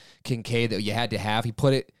to Kincaid that you had to have. He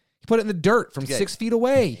put it in the dirt from 6 feet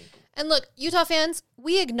away. And look, Utah fans,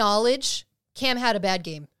 we acknowledge Cam had a bad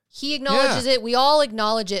game. He acknowledges it. We all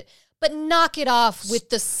acknowledge it. But knock it off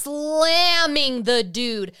with the slamming the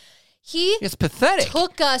dude. It's pathetic.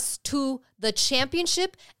 Took us to the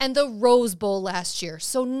championship and the Rose Bowl last year.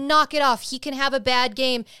 So knock it off. He can have a bad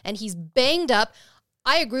game, and he's banged up.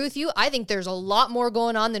 I agree with you. I think there's a lot more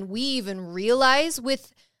going on than we even realize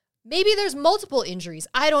with maybe there's multiple injuries.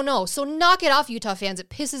 I don't know. So knock it off, Utah fans. It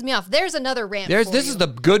pisses me off. There's another rant This is the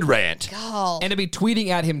good rant. God. And to be tweeting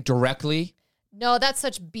at him directly. No, that's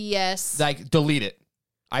such BS. Delete it.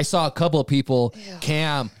 I saw a couple of people,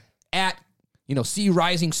 Cam, at, C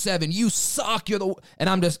Rising 7, you suck, and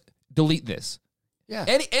I'm just, delete this. Yeah.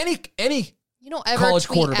 Any ever college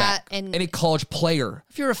tweet quarterback, at and any college player.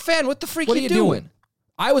 If you're a fan, what the freak What are you doing?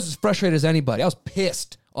 I was as frustrated as anybody. I was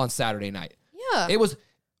pissed on Saturday night. Yeah. It was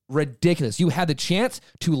ridiculous. You had the chance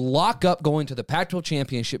to lock up going to the Pac-12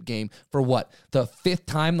 championship game for what? The 5th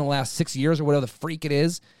time in the last 6 years or whatever the freak it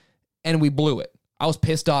is, and we blew it. I was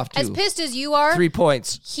pissed off, too. As pissed as you are, 3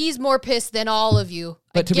 points. He's more pissed than all of you.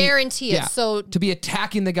 I guarantee it. So to be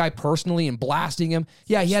attacking the guy personally and blasting him,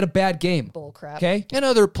 he had a bad game. Bull crap. Okay? And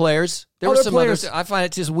other players. There were some others. I find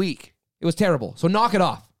it just weak. It was terrible. So knock it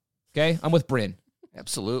off. Okay? I'm with Brynn.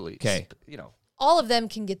 Absolutely. Okay. All of them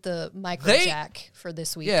can get the micro jack for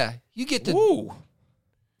this week. Yeah. You get the... Ooh.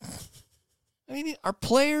 I mean, our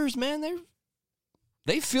players, man,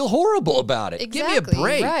 they feel horrible about it. Exactly. Give me a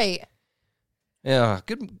break. Right. Yeah,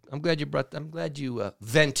 good. I'm glad you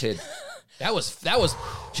vented. That was.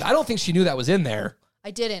 I don't think she knew that was in there. I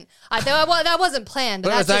didn't. That wasn't planned.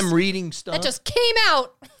 But as I'm reading stuff, that just came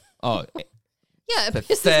out. Oh, yeah, it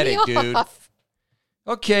pathetic, pisses me dude. off.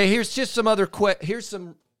 Okay, here's just some other here's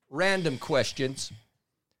some random questions.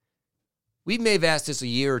 We may have asked this a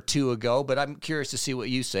year or 2 ago, but I'm curious to see what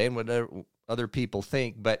you say and what other people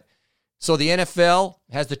think. But so the NFL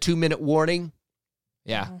has the 2-minute warning.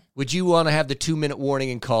 Yeah. Would you want to have the 2-minute warning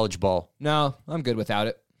in college ball? No, I'm good without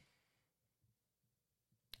it.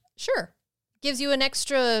 Sure. Gives you an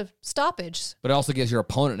extra stoppage. But it also gives your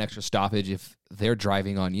opponent an extra stoppage if they're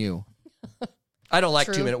driving on you. I don't like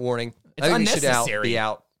True. 2-minute warning. It's I think unnecessary. Be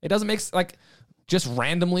out. It doesn't make just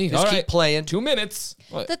randomly. Just keep playing. 2 minutes.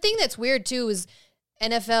 The thing that's weird too is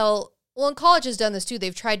NFL. Well, and college has done this too.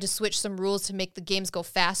 They've tried to switch some rules to make the games go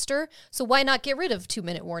faster. So why not get rid of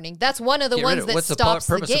 2-minute warning? That's one of the ones that What's stops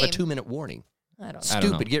the purpose game. of a 2-minute warning? I don't know.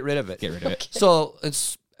 Stupid. Get rid of it. Get rid of it. Okay. So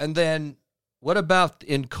and then what about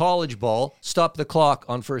in college ball? Stop the clock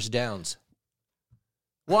on first downs.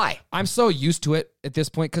 Why? I'm so used to it at this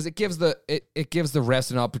point because it gives the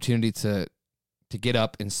refs an opportunity to get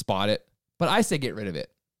up and spot it. But I say get rid of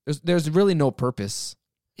it. There's really no purpose.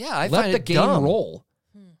 Yeah, I let find the it game dumb. roll.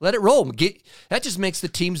 Let it roll. That just makes the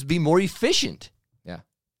teams be more efficient. Yeah.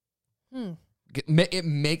 It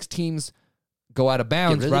makes teams go out of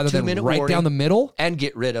bounds Get rid of rather the than 2-minute right warning down the middle. And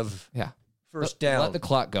get rid of first down. Let the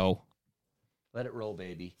clock go. Let it roll,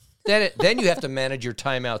 baby. Then you have to manage your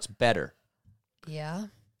timeouts better. Yeah.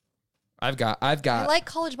 I've got. I like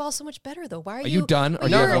college ball so much better though. Why are you done? Or do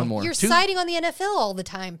you have one more? You're siding on the NFL all the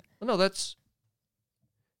time. Well, no,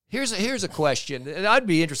 here's a question, and I'd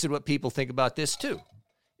be interested in what people think about this too.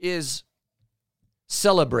 Is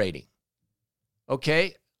celebrating.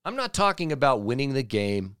 Okay? I'm not talking about winning the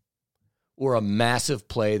game or a massive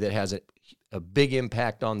play that has a big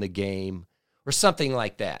impact on the game or something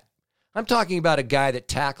like that. I'm talking about a guy that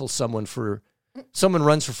tackles someone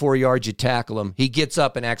runs for 4 yards, you tackle him. He gets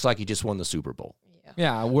up and acts like he just won the Super Bowl.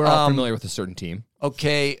 Yeah, we're all familiar with a certain team.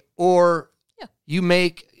 Okay, or you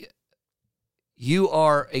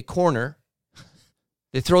are a corner.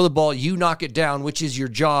 They throw the ball, you knock it down, which is your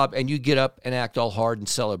job, and you get up and act all hard and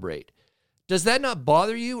celebrate. Does that not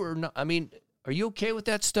bother you or not? I mean, are you okay with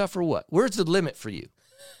that stuff or what? Where's the limit for you?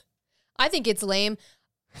 I think it's lame.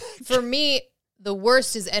 For me, the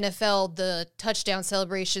worst is NFL, the touchdown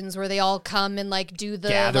celebrations where they all come and like do the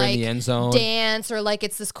Gather in the end zone. dance or like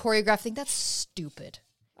it's this choreographed thing. That's stupid.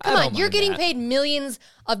 Come I on, don't you're mind getting that. paid millions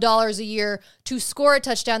of dollars a year to score a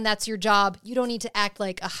touchdown. That's your job. You don't need to act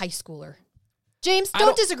like a high schooler. James,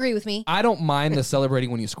 don't disagree with me. I don't mind the celebrating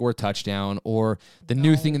when you score a touchdown, or the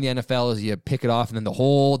new thing in the NFL is you pick it off and then the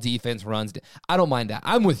whole defense runs. I don't mind that.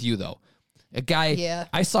 I'm with you, though. A guy,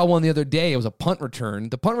 I saw one the other day. It was a punt return.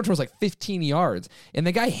 The punt return was like 15 yards, and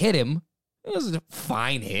the guy hit him. It was a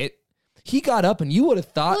fine hit. He got up, and you would have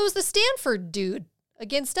thought. Well, it was the Stanford dude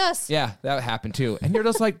against us. Yeah, that happened too. And you're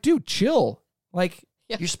just like, dude, chill. Like,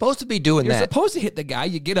 You're supposed to be doing you're that. supposed to hit the guy.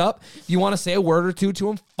 You get up. You want to say a word or two to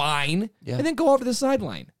him, fine. Yeah. And then go over to the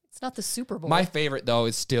sideline. It's not the Super Bowl. My favorite, though,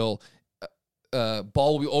 is still ball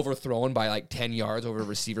will be overthrown by like 10 yards over the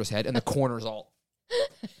receiver's head, and the corner's all.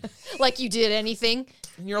 Like you did anything.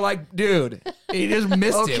 And you're like, dude, he just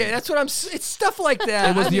missed him. Okay, that's what it's stuff like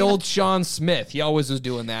that. It was the old Sean Smith. He always was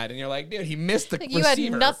doing that. And you're like, dude, he missed the Like you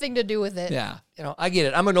receiver. had nothing to do with it. Yeah. I get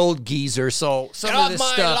it. I'm an old geezer, so some of this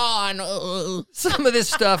stuff, some of this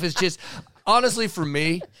stuff is just, honestly, for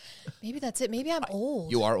me, Maybe that's it. Maybe I'm old.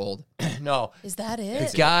 You are old. no. Is that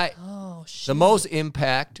it? The guy, Oh, shit. the most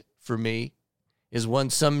impact for me is when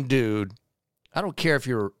some dude, I don't care if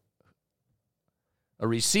you're a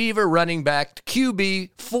receiver, running back,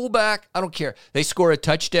 QB, fullback, I don't care. They score a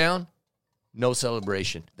touchdown, no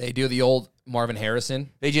celebration. They do the old Marvin Harrison.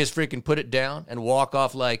 They just freaking put it down and walk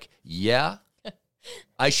off like, yeah,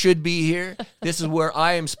 I should be here. This is where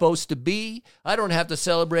I am supposed to be. I don't have to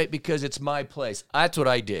celebrate because it's my place. That's what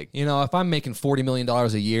I dig. You know, if I'm making $40 million a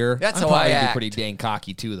year, That's I'm how I probably gonna be act. pretty dang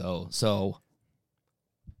cocky too, though. So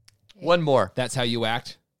One more. that's how you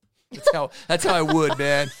act. That's how I would,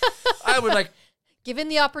 man. I would like, Given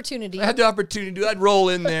the opportunity. I had the opportunity to, I'd roll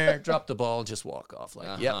in there, drop the ball, and just walk off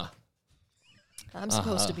like, yep. I'm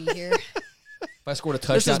supposed to be here. If I scored a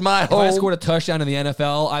touchdown, This is my if I home. scored a touchdown in the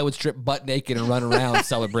NFL, I would strip butt naked and run around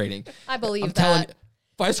celebrating. I believe I'm that. telling you,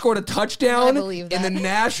 if I scored a touchdown I believe in the that.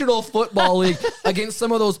 National Football League against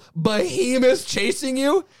some of those behemoths chasing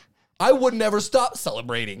you, I would never stop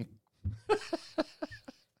celebrating.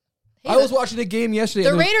 I was watching a game yesterday. The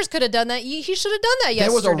and Raiders could have done that. He should have done that yesterday.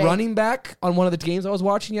 there was a running back on one of the games I was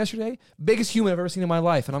watching yesterday. Biggest human I've ever seen in my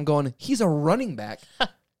life. And I'm going, he's a running back.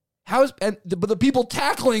 But the people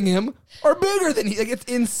tackling him are bigger than he. Like, it's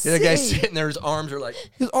insane. The guy sitting there, his arms are like,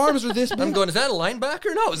 His arms are this big. I'm going, is that a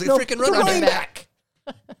linebacker? No, it's a No, freaking it's a running back.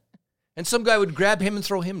 back. And some guy would grab him and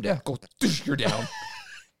throw him down. Yeah, go, you're down.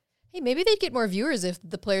 Hey, maybe they'd get more viewers if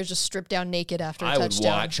the players just stripped down naked after a I would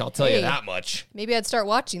touchdown. watch. I'll tell you that much. Maybe I'd start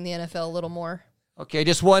watching the NFL a little more. Okay,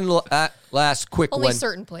 just one last quick Only one.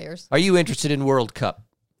 certain players. Are you interested in World Cup?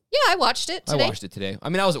 Yeah, I watched it today. I watched it today. I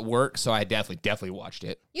mean, I was at work, so I definitely watched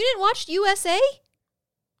it. You didn't watch USA?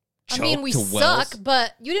 I mean, we Choked to suck, Wells.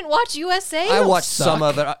 but you didn't watch USA? I watched suck. some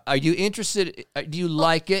of it. Are you interested? Do you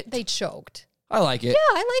like it? They choked. I like it. Yeah,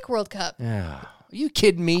 I like World Cup. Are you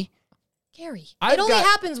kidding me? Gary, I've it only got-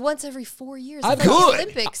 happens once every 4 years. I've It's like got- the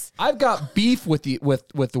Olympics. I've got beef with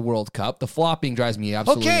the World Cup. The flopping drives me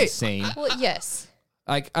absolutely Okay. insane. Well, yes.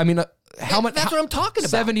 Like, I mean, how much? That's what I'm talking about.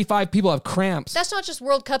 75 people have cramps. That's not just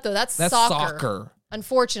World Cup, though. That's That's soccer.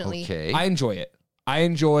 Unfortunately. Okay. I enjoy it. I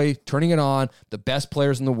enjoy turning it on. The best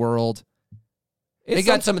players in the world. They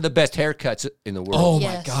got some of the best haircuts in the world. Oh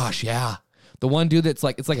Yes. my gosh, yeah. The one dude it's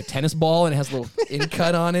like a tennis ball and it has a little in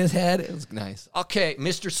cut on his head. It was nice. Okay,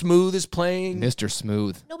 Mr. Smooth is playing. Mr.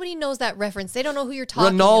 Smooth. Nobody knows that reference. They don't know who you're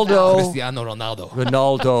talking Ronaldo. about. Cristiano Ronaldo.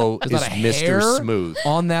 Ronaldo There's is not a hair Mr. Smooth.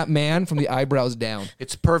 on that man from the eyebrows down.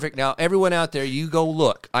 It's perfect. Now, everyone out there, you go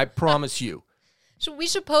look. I promise you. We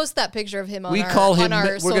should post that picture of him on We our, call him- on our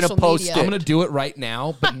we're gonna social post media. it. I'm going to do it right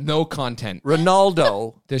now, but no content.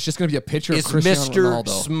 Ronaldo There's just going to be a picture is of Cristiano Mr. Ronaldo.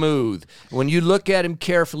 Smooth. When you look at him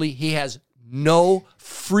carefully, he has no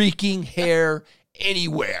freaking hair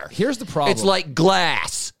anywhere. Here's the problem. It's like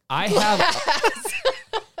glass. I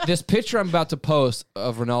have this picture I'm about to post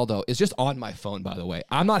of Ronaldo is just on my phone, by the way.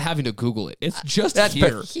 I'm not having to Google it. It's just That's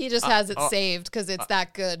here. He just has it saved because it's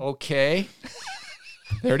that good. Okay.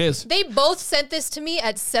 There it is. They both sent this to me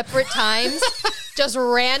at separate times, just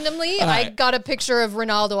randomly. I right. got a picture of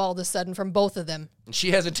Ronaldo all of a sudden from both of them. And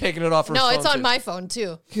she hasn't taken it off her No, phone it's on since- my phone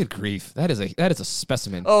too. Good grief. That is a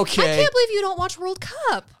specimen. Okay. I can't believe you don't watch World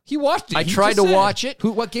Cup. He watched it. I He tried just to said. watch it.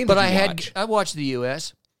 What game but did I you had watch? I watched the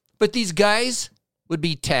US. But these guys would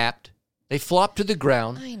be tapped. They flop to the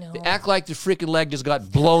ground. I know. They act like the freaking leg just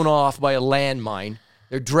got blown off by a landmine.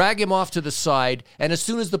 They drag him off to the side, and as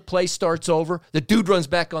soon as the play starts over, the dude runs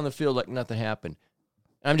back on the field like nothing happened.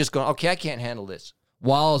 And I'm just going, okay, I can't handle this.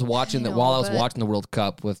 while I was watching I know, while I was but- watching the World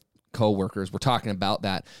Cup with coworkers, we're talking about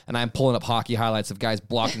that, and I'm pulling up hockey highlights of guys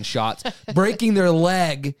blocking shots, breaking their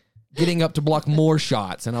leg, getting up to block more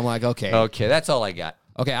shots, and I'm like, okay, that's all I got.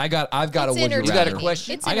 okay, I've got a would you entertaining. You got a rather.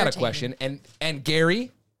 question? It's I got a entertaining. question, and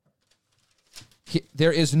Gary,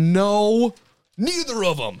 there is neither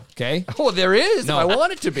of them. Okay. Oh, there is. No. I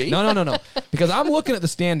want it to be. No. Because I'm looking at the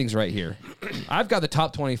standings right here. I've got the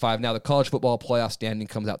top 25 now. The college football playoff standing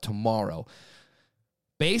comes out tomorrow.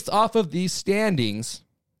 Based off of these standings,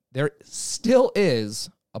 there still is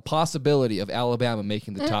a possibility of Alabama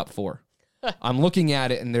making the top 4. I'm looking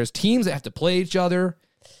at it, and there's teams that have to play each other.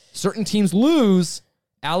 Certain teams lose.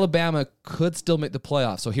 Alabama could still make the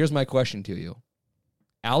playoffs. So here's my question to you.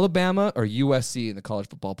 Alabama or USC in the college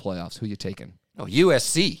football playoffs? Who you taking? Oh,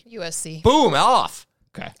 USC. USC. Boom, off.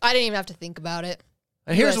 Okay. I didn't even have to think about it.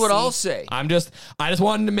 And here's what USC. I'll say. I just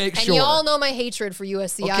wanted to make And sure. you all know my hatred for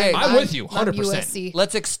USC. Okay. I'm with you, I'm 100%. USC.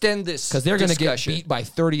 Let's extend this Because they're going to get discussion. beat by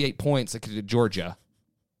 38 points like to Georgia.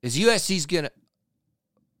 Is USC's going to...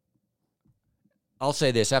 I'll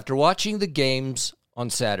say this. After watching the games on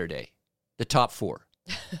Saturday, the top 4.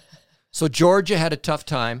 So Georgia had a tough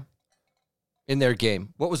time in their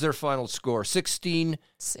game. What was their final score? 16-6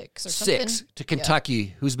 6 or something. to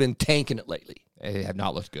Kentucky, who's been tanking it lately. They have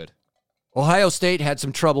not looked good. Ohio State had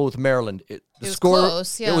some trouble with Maryland. The was score,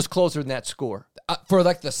 close, yeah. It was closer than that score. For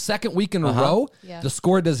like the second week in a row, Yeah. the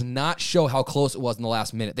score does not show how close it was in the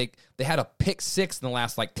last minute. They had a pick 6 in the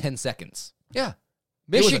last like 10 seconds. Yeah.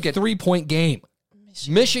 It was a Michigan, 3-point game.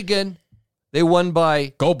 Michigan, they won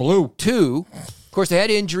by Go blue. 2. Of course, they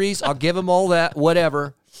had injuries. I'll give them all that,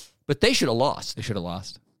 whatever. But they should have lost. They should have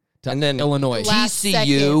lost. To And then Illinois. Last TCU.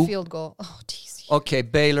 second field goal. Oh, TCU. Okay,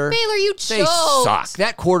 Baylor. Baylor, you They choked. suck.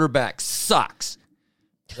 That quarterback sucks.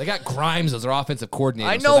 They got Grimes as their offensive coordinator.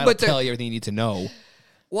 I know, so that'll but tell you everything you need to know.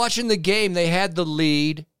 Watching the game, they had the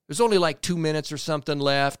lead. There's only like 2 minutes or something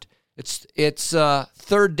left. It's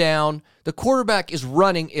third down. The quarterback is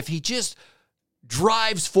running. If he just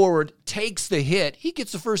drives forward, takes the hit, he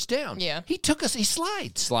gets the first down. Yeah. He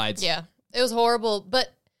slides. Slides. Yeah, it was horrible.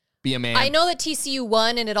 But Be a man. I know that TCU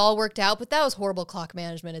won and it all worked out, but that was horrible clock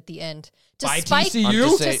management at the end. To By spike, TCU? I'm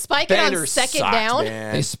just to saying, spike it on Baylor second sucked, down.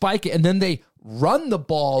 man. They spike it, and then they run the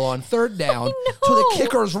ball on third down. So the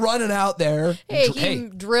kicker's running out there. Hey, he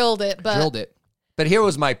drilled it, but Drilled it. But here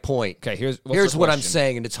was my point. Okay, here's what I'm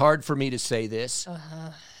saying, and it's hard for me to say this.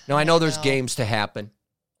 Now, I know there's games to happen.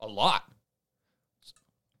 A lot.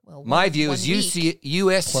 well, My view one is week. Plus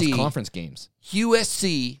USC conference games.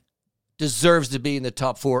 USC deserves to be in the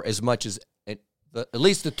top 4 as much as at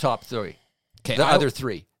least the top 3. Okay, The other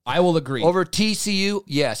 3. I will agree. Over TCU,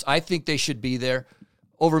 yes, I think they should be there.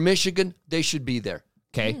 Over Michigan, they should be there.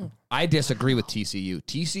 Okay, I disagree with TCU.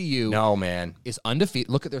 TCU No, man. is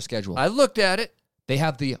undefeated. Look at their schedule. I looked at it. They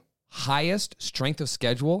have the highest strength of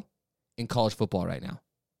schedule in college football right now.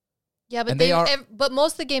 Yeah, but And they are- but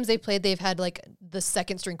most of the games they played, they've had like the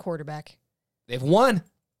second string quarterback. They've won.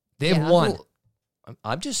 They've Yeah. won. Well,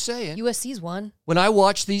 I'm just saying. USC's won. When I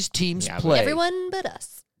watch these teams Yeah, but play, Everyone but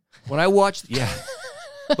us. when I watch,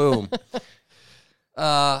 boom.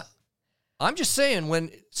 I'm just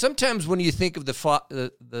saying sometimes when you think of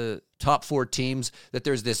the top 4 teams, that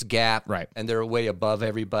there's this gap, Right. and they're way above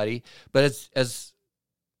everybody. But as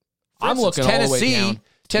for I'm instance, looking all the way Tennessee. down.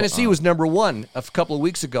 Tennessee was number 1 a couple of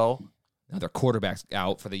weeks ago. Now their quarterback's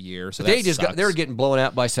out for the year, so They that they're sucks. getting blown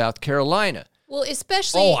out by South Carolina. Well,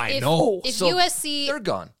 especially Oh, I if, know. if So USC They're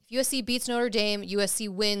gone. if USC beats Notre Dame, USC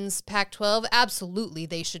wins Pac-12, absolutely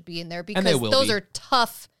they should be in there because they will those be. are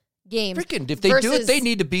tough games. Freaking, if they do it, versus- they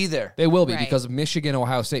need to be there. They will be Right. because Michigan and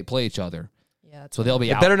Ohio State play each other, Yeah, so they'll be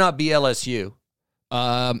It out. better not be LSU.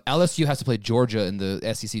 LSU has to play Georgia in the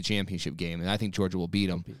SEC championship game, and I think Georgia will beat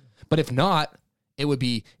them. But if not, it would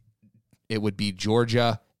be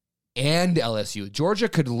Georgia and LSU. Georgia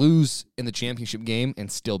could lose in the championship game and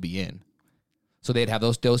still be in. So they'd have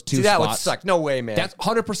those two See, that would spots. suck. No way, man. That's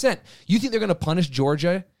 100%. You think they're going to punish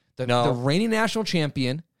Georgia, the No. reigning national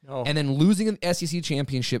champion, No. and then losing an SEC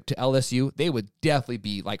championship to LSU? They would definitely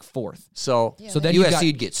be like 4th. so Yeah, So then you got,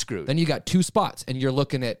 USC'd get screwed. then you got 2 spots, and you're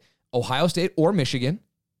looking at Ohio State or Michigan.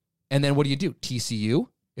 And then what do? TCU,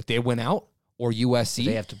 if they win out, or USC?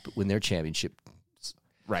 They have to win their championship.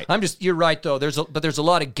 Right. You're right though. But there's a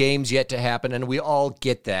lot of games yet to happen, and we all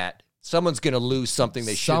get that. Someone's going to lose something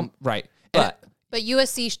they shouldn't. Right. But But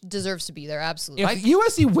USC deserves to be there, absolutely. if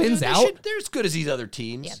USC wins they out, they're as good as these other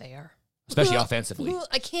teams. Yeah, they are. especially offensively,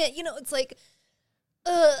 I can't, it's like,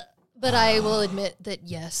 but I will admit that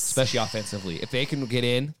yes. especially offensively, if they can get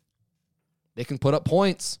in, they can put up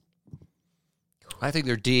points. I think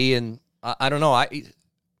they're D, and I don't know.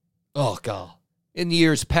 Oh god, in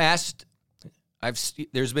years past,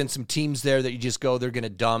 there's been some teams there that you just go, they're going to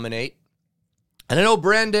dominate. And I know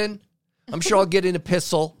Brendan, I'm sure I'll get an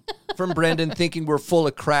epistle from Brendan thinking we're full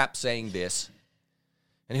of crap saying this.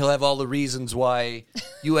 And he'll have all the reasons why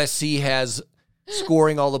USC has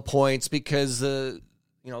scoring all the points because the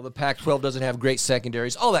Pac-12 doesn't have great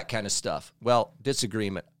secondaries, all that kind of stuff. Well,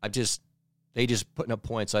 disagreement. They just putting up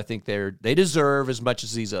points. I think they deserve as much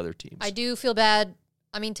as these other teams. I do feel bad.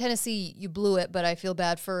 I mean, Tennessee, you blew it, but I feel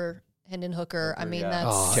bad for Hendon Hooker. I mean,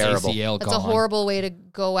 that's terrible. ACL that's gone. a horrible way to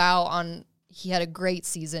go out on. He had a great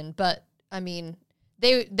season, but I mean,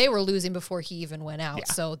 they were losing before he even went out,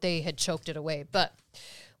 so they had choked it away. But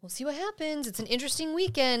we'll see what happens. It's an interesting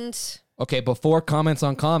weekend. Okay, before comments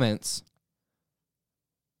on comments,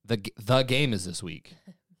 the game is this week.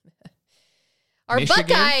 Our Michigan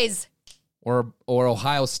Buckeyes, or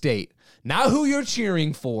Ohio State. Not who you're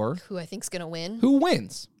cheering for. who I think's gonna win. Who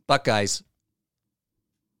wins? Buckeyes.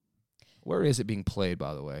 Where is it being played,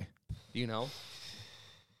 by the way? Do you know?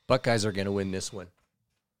 Buckeyes are going to win this one.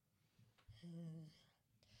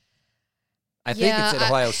 I think it's at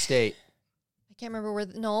Ohio State. I can't remember where.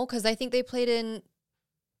 No, because I think they played in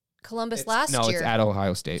Columbus last year. No, it's at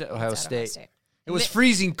Ohio State. It's at Ohio It's at State. It was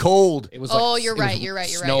freezing cold. It was You're right.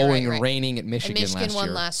 Snowing and raining at Michigan, and Michigan last won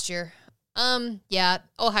year. last year. Yeah,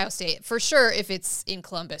 Ohio State for sure. If it's in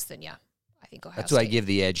Columbus, then yeah, I think Ohio That's State. what I give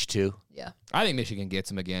the edge to. Yeah, I think Michigan gets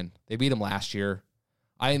them again. They beat them last year.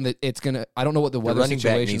 I think that it's gonna. I don't know what the The weather running back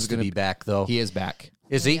situation needs is to going be back, though. He is back.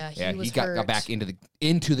 Is he? Yeah, He got back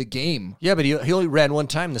into the game. Yeah, but he only ran one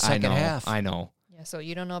time in the second half. I know. Yeah, so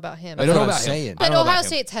you don't know about him. I don't know what about I'm saying. But I don't know Ohio about him.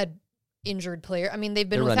 State's had injured player. I mean, they've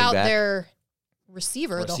been Their without running back. their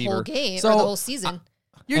receiver the whole game or the whole season.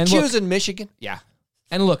 You're And look- choosing Michigan. Yeah.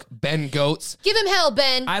 And look, Ben Goetz. Give him hell,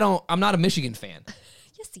 Ben. I'm not a Michigan fan.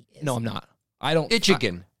 Yes, he is. No, I'm not. I don't.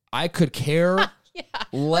 Michigan. I could care Yeah.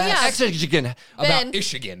 less Michigan. about Ben-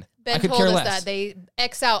 Michigan. Ben I could told care us less. that they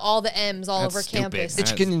X out all the M's all That's over stupid. campus.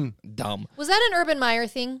 That's Michigan. dumb. Was that an Urban Meyer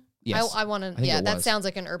thing? Yes. I want to. think Yeah, it that was. sounds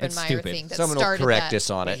like an Urban It's Meyer stupid. thing. That Someone will started correct that. us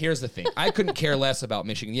on But it. here's the thing. I couldn't care less about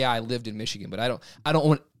Michigan. Yeah, I lived in Michigan, but I don't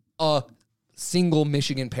want a single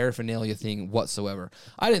Michigan paraphernalia thing whatsoever.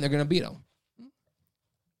 I think they're going to beat them.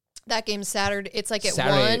 That game's Saturday. It's like at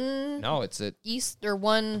Saturday. one No, it's at East or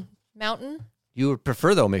one Mountain. You would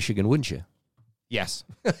prefer, though, Michigan, wouldn't you? yes.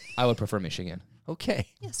 I would prefer Michigan. Okay.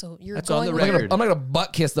 Yeah, so you're That's on going the with- record. I'm not gonna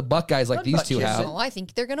butt kiss the Buckeyes like Not these butt two kiss have. No, I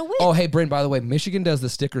think they're gonna win. Oh, hey, Brynn, by the way, Michigan does the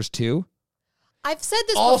stickers too. I've said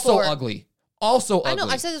this Also before. ugly. Also ugly. I know.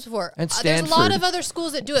 I've said this before. And There's a lot Stanford. of other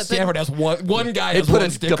schools that do it, Stanford has one guy They has put one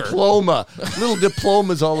a sticker. diploma, little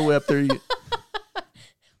diplomas all the way up there. but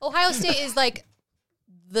Ohio State is like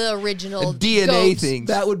the original A DNA goat. thing.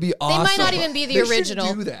 That would be awesome. might not even be the They should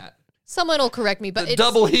original. do that. Someone will correct me, but it's,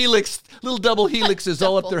 Double helix, little double helixes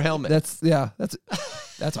all up their helmet.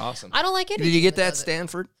 That's awesome. I don't like it. Did you get that,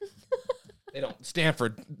 Stanford? They don't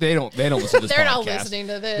Stanford. They don't listen to this They're podcast. not listening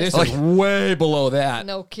to this. This is way below that.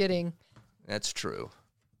 No kidding. That's true.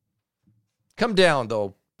 Come down,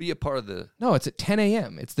 though. Be a part of the... No, it's at 10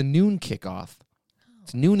 a.m. It's the noon kickoff.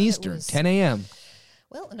 It's noon Eastern, was- 10 a.m.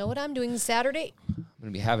 Well, I know what I'm doing Saturday. I'm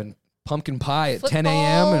going to be having pumpkin pie at 10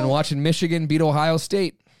 a.m. Football. and watching Michigan beat Ohio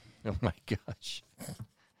State. Oh, my gosh.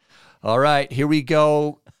 All right, here we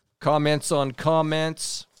go. Comments on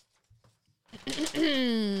comments.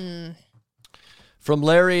 From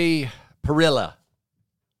Larry Perilla.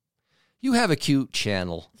 You have a cute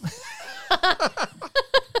channel.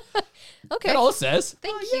 Okay. That's all it says.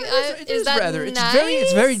 Thank Oh, you. yeah, it is is that rather. nice?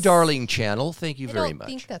 It's very darling channel. Thank you I very don't much.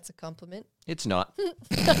 think that's a compliment. It's not.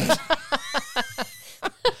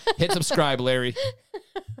 Hit subscribe, Larry.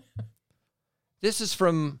 This is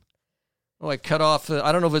from, I cut off,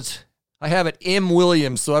 I don't know if it's, I have it M.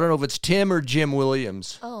 Williams, so I don't know if it's Tim or Jim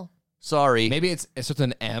Williams. Oh. Sorry. Maybe it's just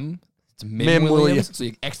an M. It's Mim Mim Williams, Williams. so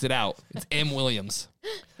you X it out. It's M. Williams.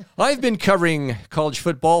 I've been covering college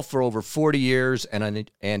football for over 40 years, and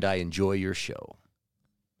I enjoy your show.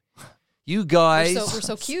 You guys, We're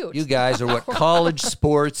so cute. you guys are what college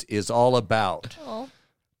sports is all about. Oh.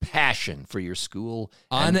 Passion for your school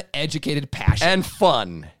and, Uneducated passion. and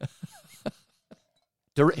fun.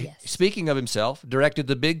 Speaking of himself, directed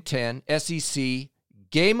the Big Ten SEC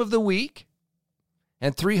Game of the Week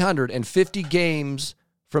and 350 games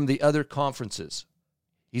from the other conferences.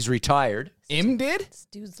 He's retired. M did? This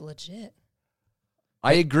dude's legit.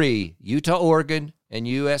 I agree. Utah, Oregon, and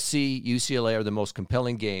USC, UCLA are the most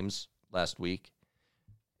compelling games last week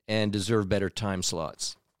and deserve better time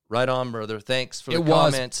slots. Right on, brother. Thanks for the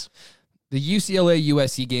comments. The UCLA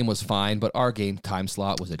USC game was fine, but our game time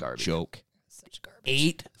slot was a joke. Such garbage.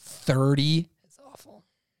 8:30. It's awful.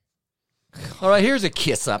 All right, here's a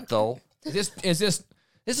kiss up though. Is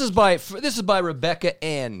This is by Rebecca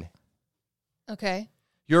N. Okay.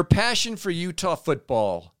 Your passion for Utah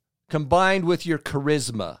football, combined with your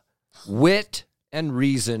charisma, wit, and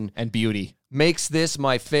reason, and beauty makes this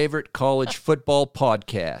my favorite college football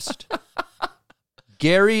podcast.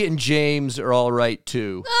 Gary and James are all right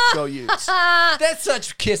too. Go Utes. That's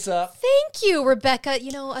such kiss up. Thank you, Rebecca.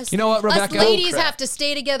 You know what, Rebecca? Us ladies have to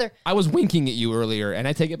stay together. I was winking at you earlier, and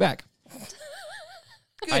I take it back.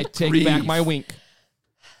 I take grief. back my wink.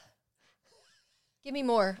 Give me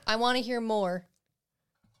more. I want to hear more.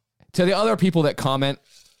 To the other people that comment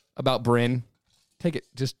about Brynn, take it.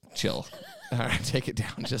 Just chill. All right, take it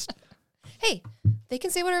down. Just. Hey, they can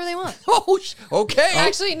say whatever they want. Oh, okay.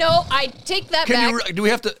 Actually, no. I take that back. Do we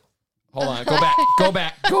have to? Hold on. Go back. Go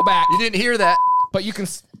back. Go back. You didn't hear that. But you can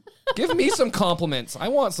give me some compliments. I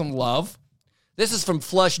want some love. This is from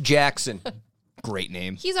Flush Jackson. Great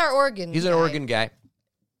name. He's our Oregon. He's an Oregon guy.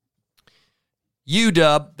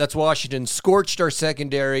 UW, that's Washington, scorched our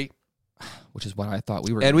secondary. Which is what I thought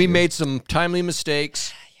we were. And we made some timely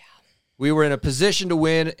mistakes. We were in a position to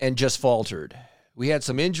win and just faltered. We had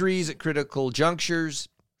some injuries at critical junctures,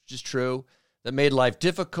 which is true, that made life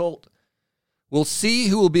difficult. We'll see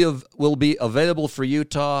who will be available for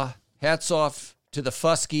Utah. Hats off to the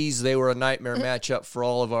Fuskies. They were a nightmare matchup for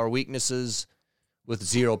all of our weaknesses with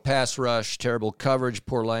zero pass rush, terrible coverage,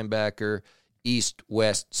 poor linebacker,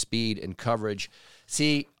 east-west speed and coverage.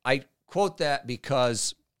 See, I quote that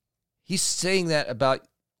because he's saying that about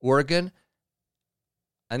Oregon,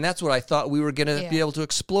 and that's what I thought we were going to be able to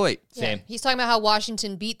exploit. Yeah. He's talking about how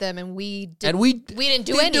Washington beat them, and we didn't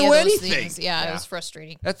do any of those anything. things. Yeah, it was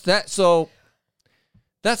frustrating. So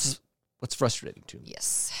that's what's frustrating to me.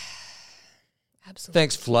 Yes. Absolutely.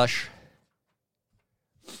 Thanks, Flush.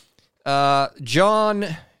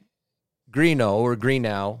 John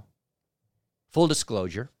Greenow, full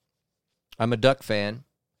disclosure, I'm a Duck fan,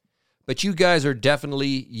 but you guys are definitely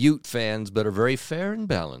Ute fans, but are very fair and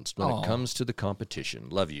balanced when it comes to the competition.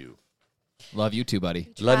 Love you. Love you too, buddy.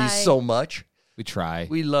 Love you so much. We try.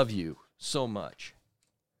 We love you so much.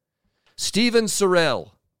 Stephen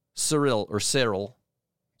Cyril.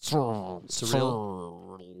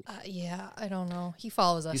 Yeah, I don't know. He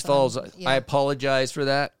follows us. I apologize for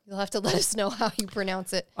that. You'll have to let us know how you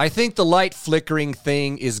pronounce it. I think the light flickering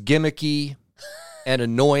thing is gimmicky and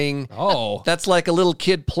annoying. Oh. That's like a little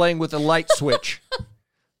kid playing with a light switch.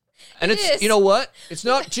 And it's, you know what? It's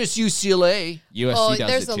not just UCLA. USC does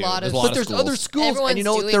there's it a too. lot of But there's other schools, Everyone's and you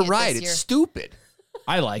know what? doing They're it right. this It's year. stupid.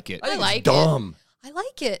 I like it. I like it's dumb. it. I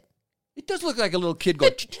like it. It does look like a little kid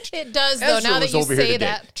going. It does, though, Ezra now that was you over here say today.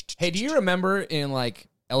 that. Hey, do you remember in like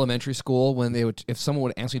elementary school when if someone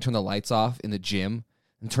would actually turn the lights off in the gym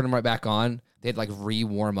and turn them right back on, they'd like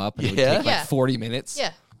re-warm up and it would take like 40 minutes?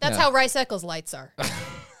 Yeah. That's how Rice Eccles lights are.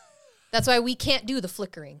 That's why we can't do the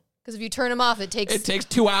flickering. Because if you turn them off, it takes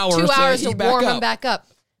 2 hours. 2 hours to heat back warm up. them back up.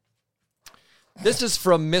 This is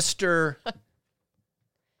from Mr.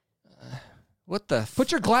 What the?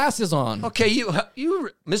 Put your glasses on. Okay, you,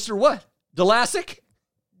 Mr. What? Delask?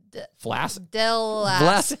 Flask?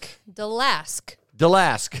 Vlasic? Delask.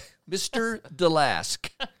 Delask. Mr. Delask.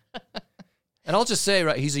 And I'll just say,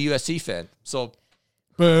 right, he's a USC fan. So,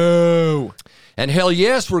 boo. And hell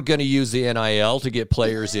yes, we're going to use the NIL to get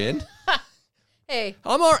players in. Hey.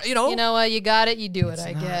 I'm all, you know. You know what? You got it. You do it,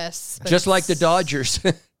 I guess. But Just like the Dodgers.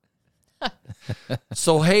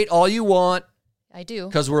 So hate all you want. I do.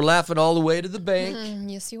 Because we're laughing all the way to the bank.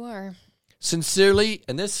 Yes, you are. Sincerely,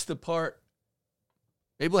 and this is the part,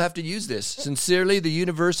 maybe we'll have to use this. Sincerely, the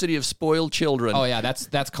University of Spoiled Children. Oh, yeah,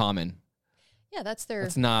 that's common. Yeah, that's their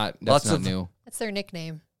That's not new. That's their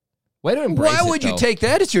nickname. Way to embrace Why would you take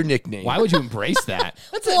that as your nickname? Why would you embrace that?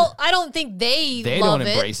 Well, I don't think they love don't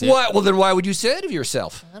embrace it. Why? Well, then why would you say it of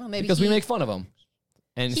yourself? I don't know. Maybe because we make fun of them.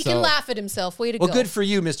 And he can laugh at himself. Way to go. Well, good for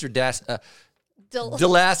you, Mr.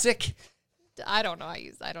 Delasic. I don't know how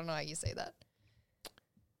you say that.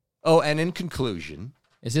 Oh, and in conclusion,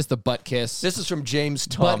 is this the butt kiss? This is from James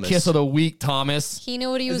Thomas. Butt kiss of the week, Thomas. He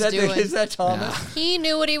knew what he was doing. Is that Thomas? Yeah. He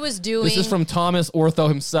knew what he was doing. This is from Thomas Ortho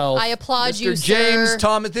himself. I applaud you, Mr. James sir.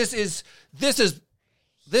 Thomas. This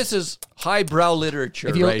is highbrow literature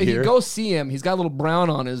if right if here. you go see him, he's got a little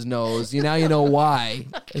brown on his nose. You know why.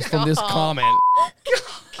 It's from this comment.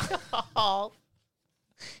 Oh.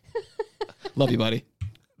 Love you, buddy.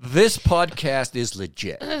 This podcast is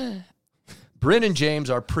legit. Brynn and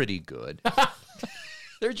James are pretty good.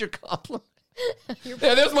 There's your compliment.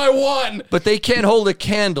 Yeah, there's my one. But they can't hold a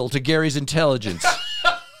candle to Gary's intelligence.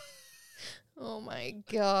 Oh my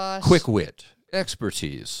gosh. Quick wit,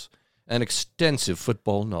 expertise, and extensive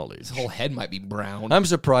football knowledge. His whole head might be brown. I'm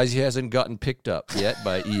surprised he hasn't gotten picked up yet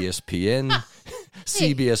by ESPN,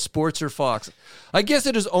 CBS Sports, or Fox. I guess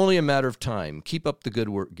it is only a matter of time. Keep up the good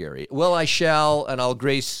work, Gary. Well, I shall, and I'll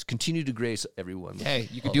continue to grace everyone. Hey,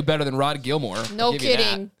 you could do better than Rod Gilmore. No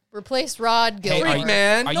kidding. Replace Rod Gilmore. Hey, Great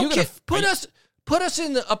man. Are you gonna put us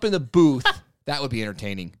up in the booth? That would be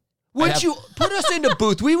entertaining. Would you put us in the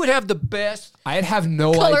booth? We would have the best. I'd have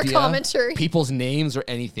no Color idea commentary. people's names or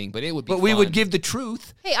anything, but it would be But we would fun. give the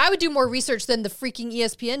truth. Hey, I would do more research than the freaking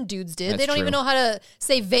ESPN dudes did. That's They don't true. even know how to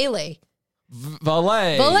say Valet.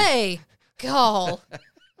 Valet. Valet. God.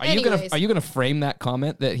 Are you gonna frame that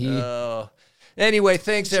comment that he Anyway,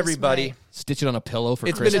 thanks Just everybody. might. stitch it on a pillow for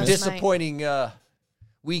It's Christmas? been a disappointing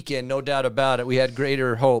weekend, no doubt about it. We had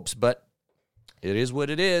greater hopes, but it is what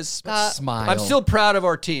it is. Smile. I'm still proud of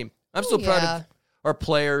our team. I'm still proud yeah. of our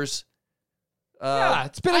players. Yeah,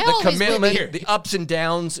 it's been I The always commitment, here. the ups and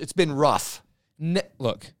downs. It's been rough.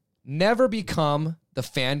 Look, never become the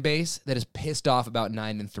fan base that is pissed off about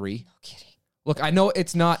 9-3. No kidding. Look, I know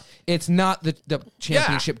it's not the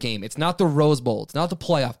championship game. It's not the Rose Bowl. It's not the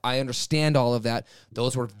playoff. I understand all of that.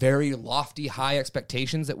 Those were very lofty, high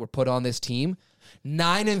expectations that were put on this team.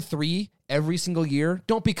 9-3 every single year.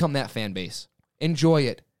 Don't become that fan base. Enjoy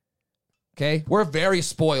it. Okay? We're very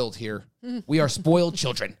spoiled here. We are spoiled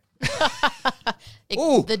children.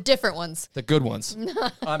 Ooh. The different ones. The good ones.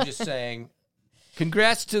 I'm just saying,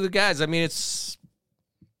 congrats to the guys. I mean, it's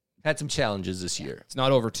had some challenges this year. It's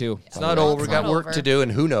not over, too. It's not over. We got not work over. to do,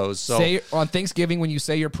 and who knows. So Say on Thanksgiving when you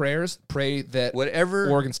say your prayers, pray that whatever.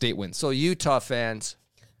 Oregon State wins. So Utah fans,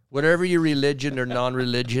 whatever your religion or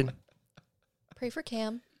non-religion, Pray for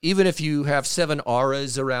Cam. even if you have 7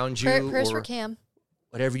 auras around you, Prayers or for Cam.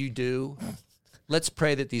 whatever you do, let's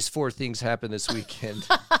pray that these 4 things happen this weekend,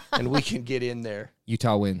 and we can get in there.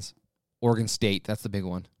 Utah wins. Oregon State, that's the big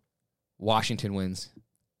one. Washington wins.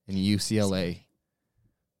 And UCLA.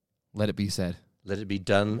 Let it be said. Let it be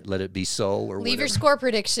done. Let it be so. Or Leave your whatever. score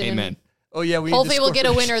prediction. Amen. Oh yeah, we. Hopefully we'll get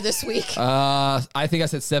a winner this week. I think I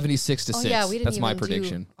said 76-6. Oh yeah, we didn't That's even my do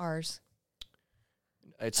prediction. ours.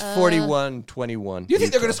 It's 41-21. You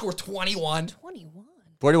think they're going to score 21? 21.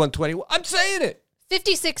 41-21. I'm saying it.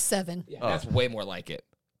 56-7. Yeah, that's way more like it.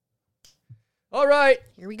 All right.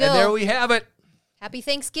 Here we go. And there we have it. Happy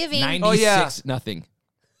Thanksgiving. 96 nothing.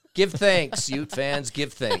 Give thanks, Ute fans.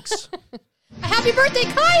 Give thanks. Happy birthday,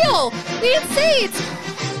 Kyle! We didn't say it's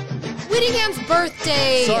Whittingham's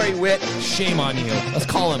birthday. Sorry, Whit. Shame on you. Let's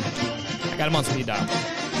call him. I got him on speed dial.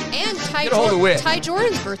 And Get a hold of Whit. Ty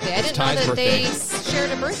Jordan's birthday. I didn't know Ty's that they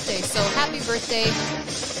shared a birthday. So happy birthday.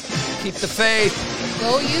 Keep the faith.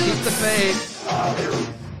 Go you. Keep the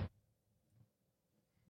faith.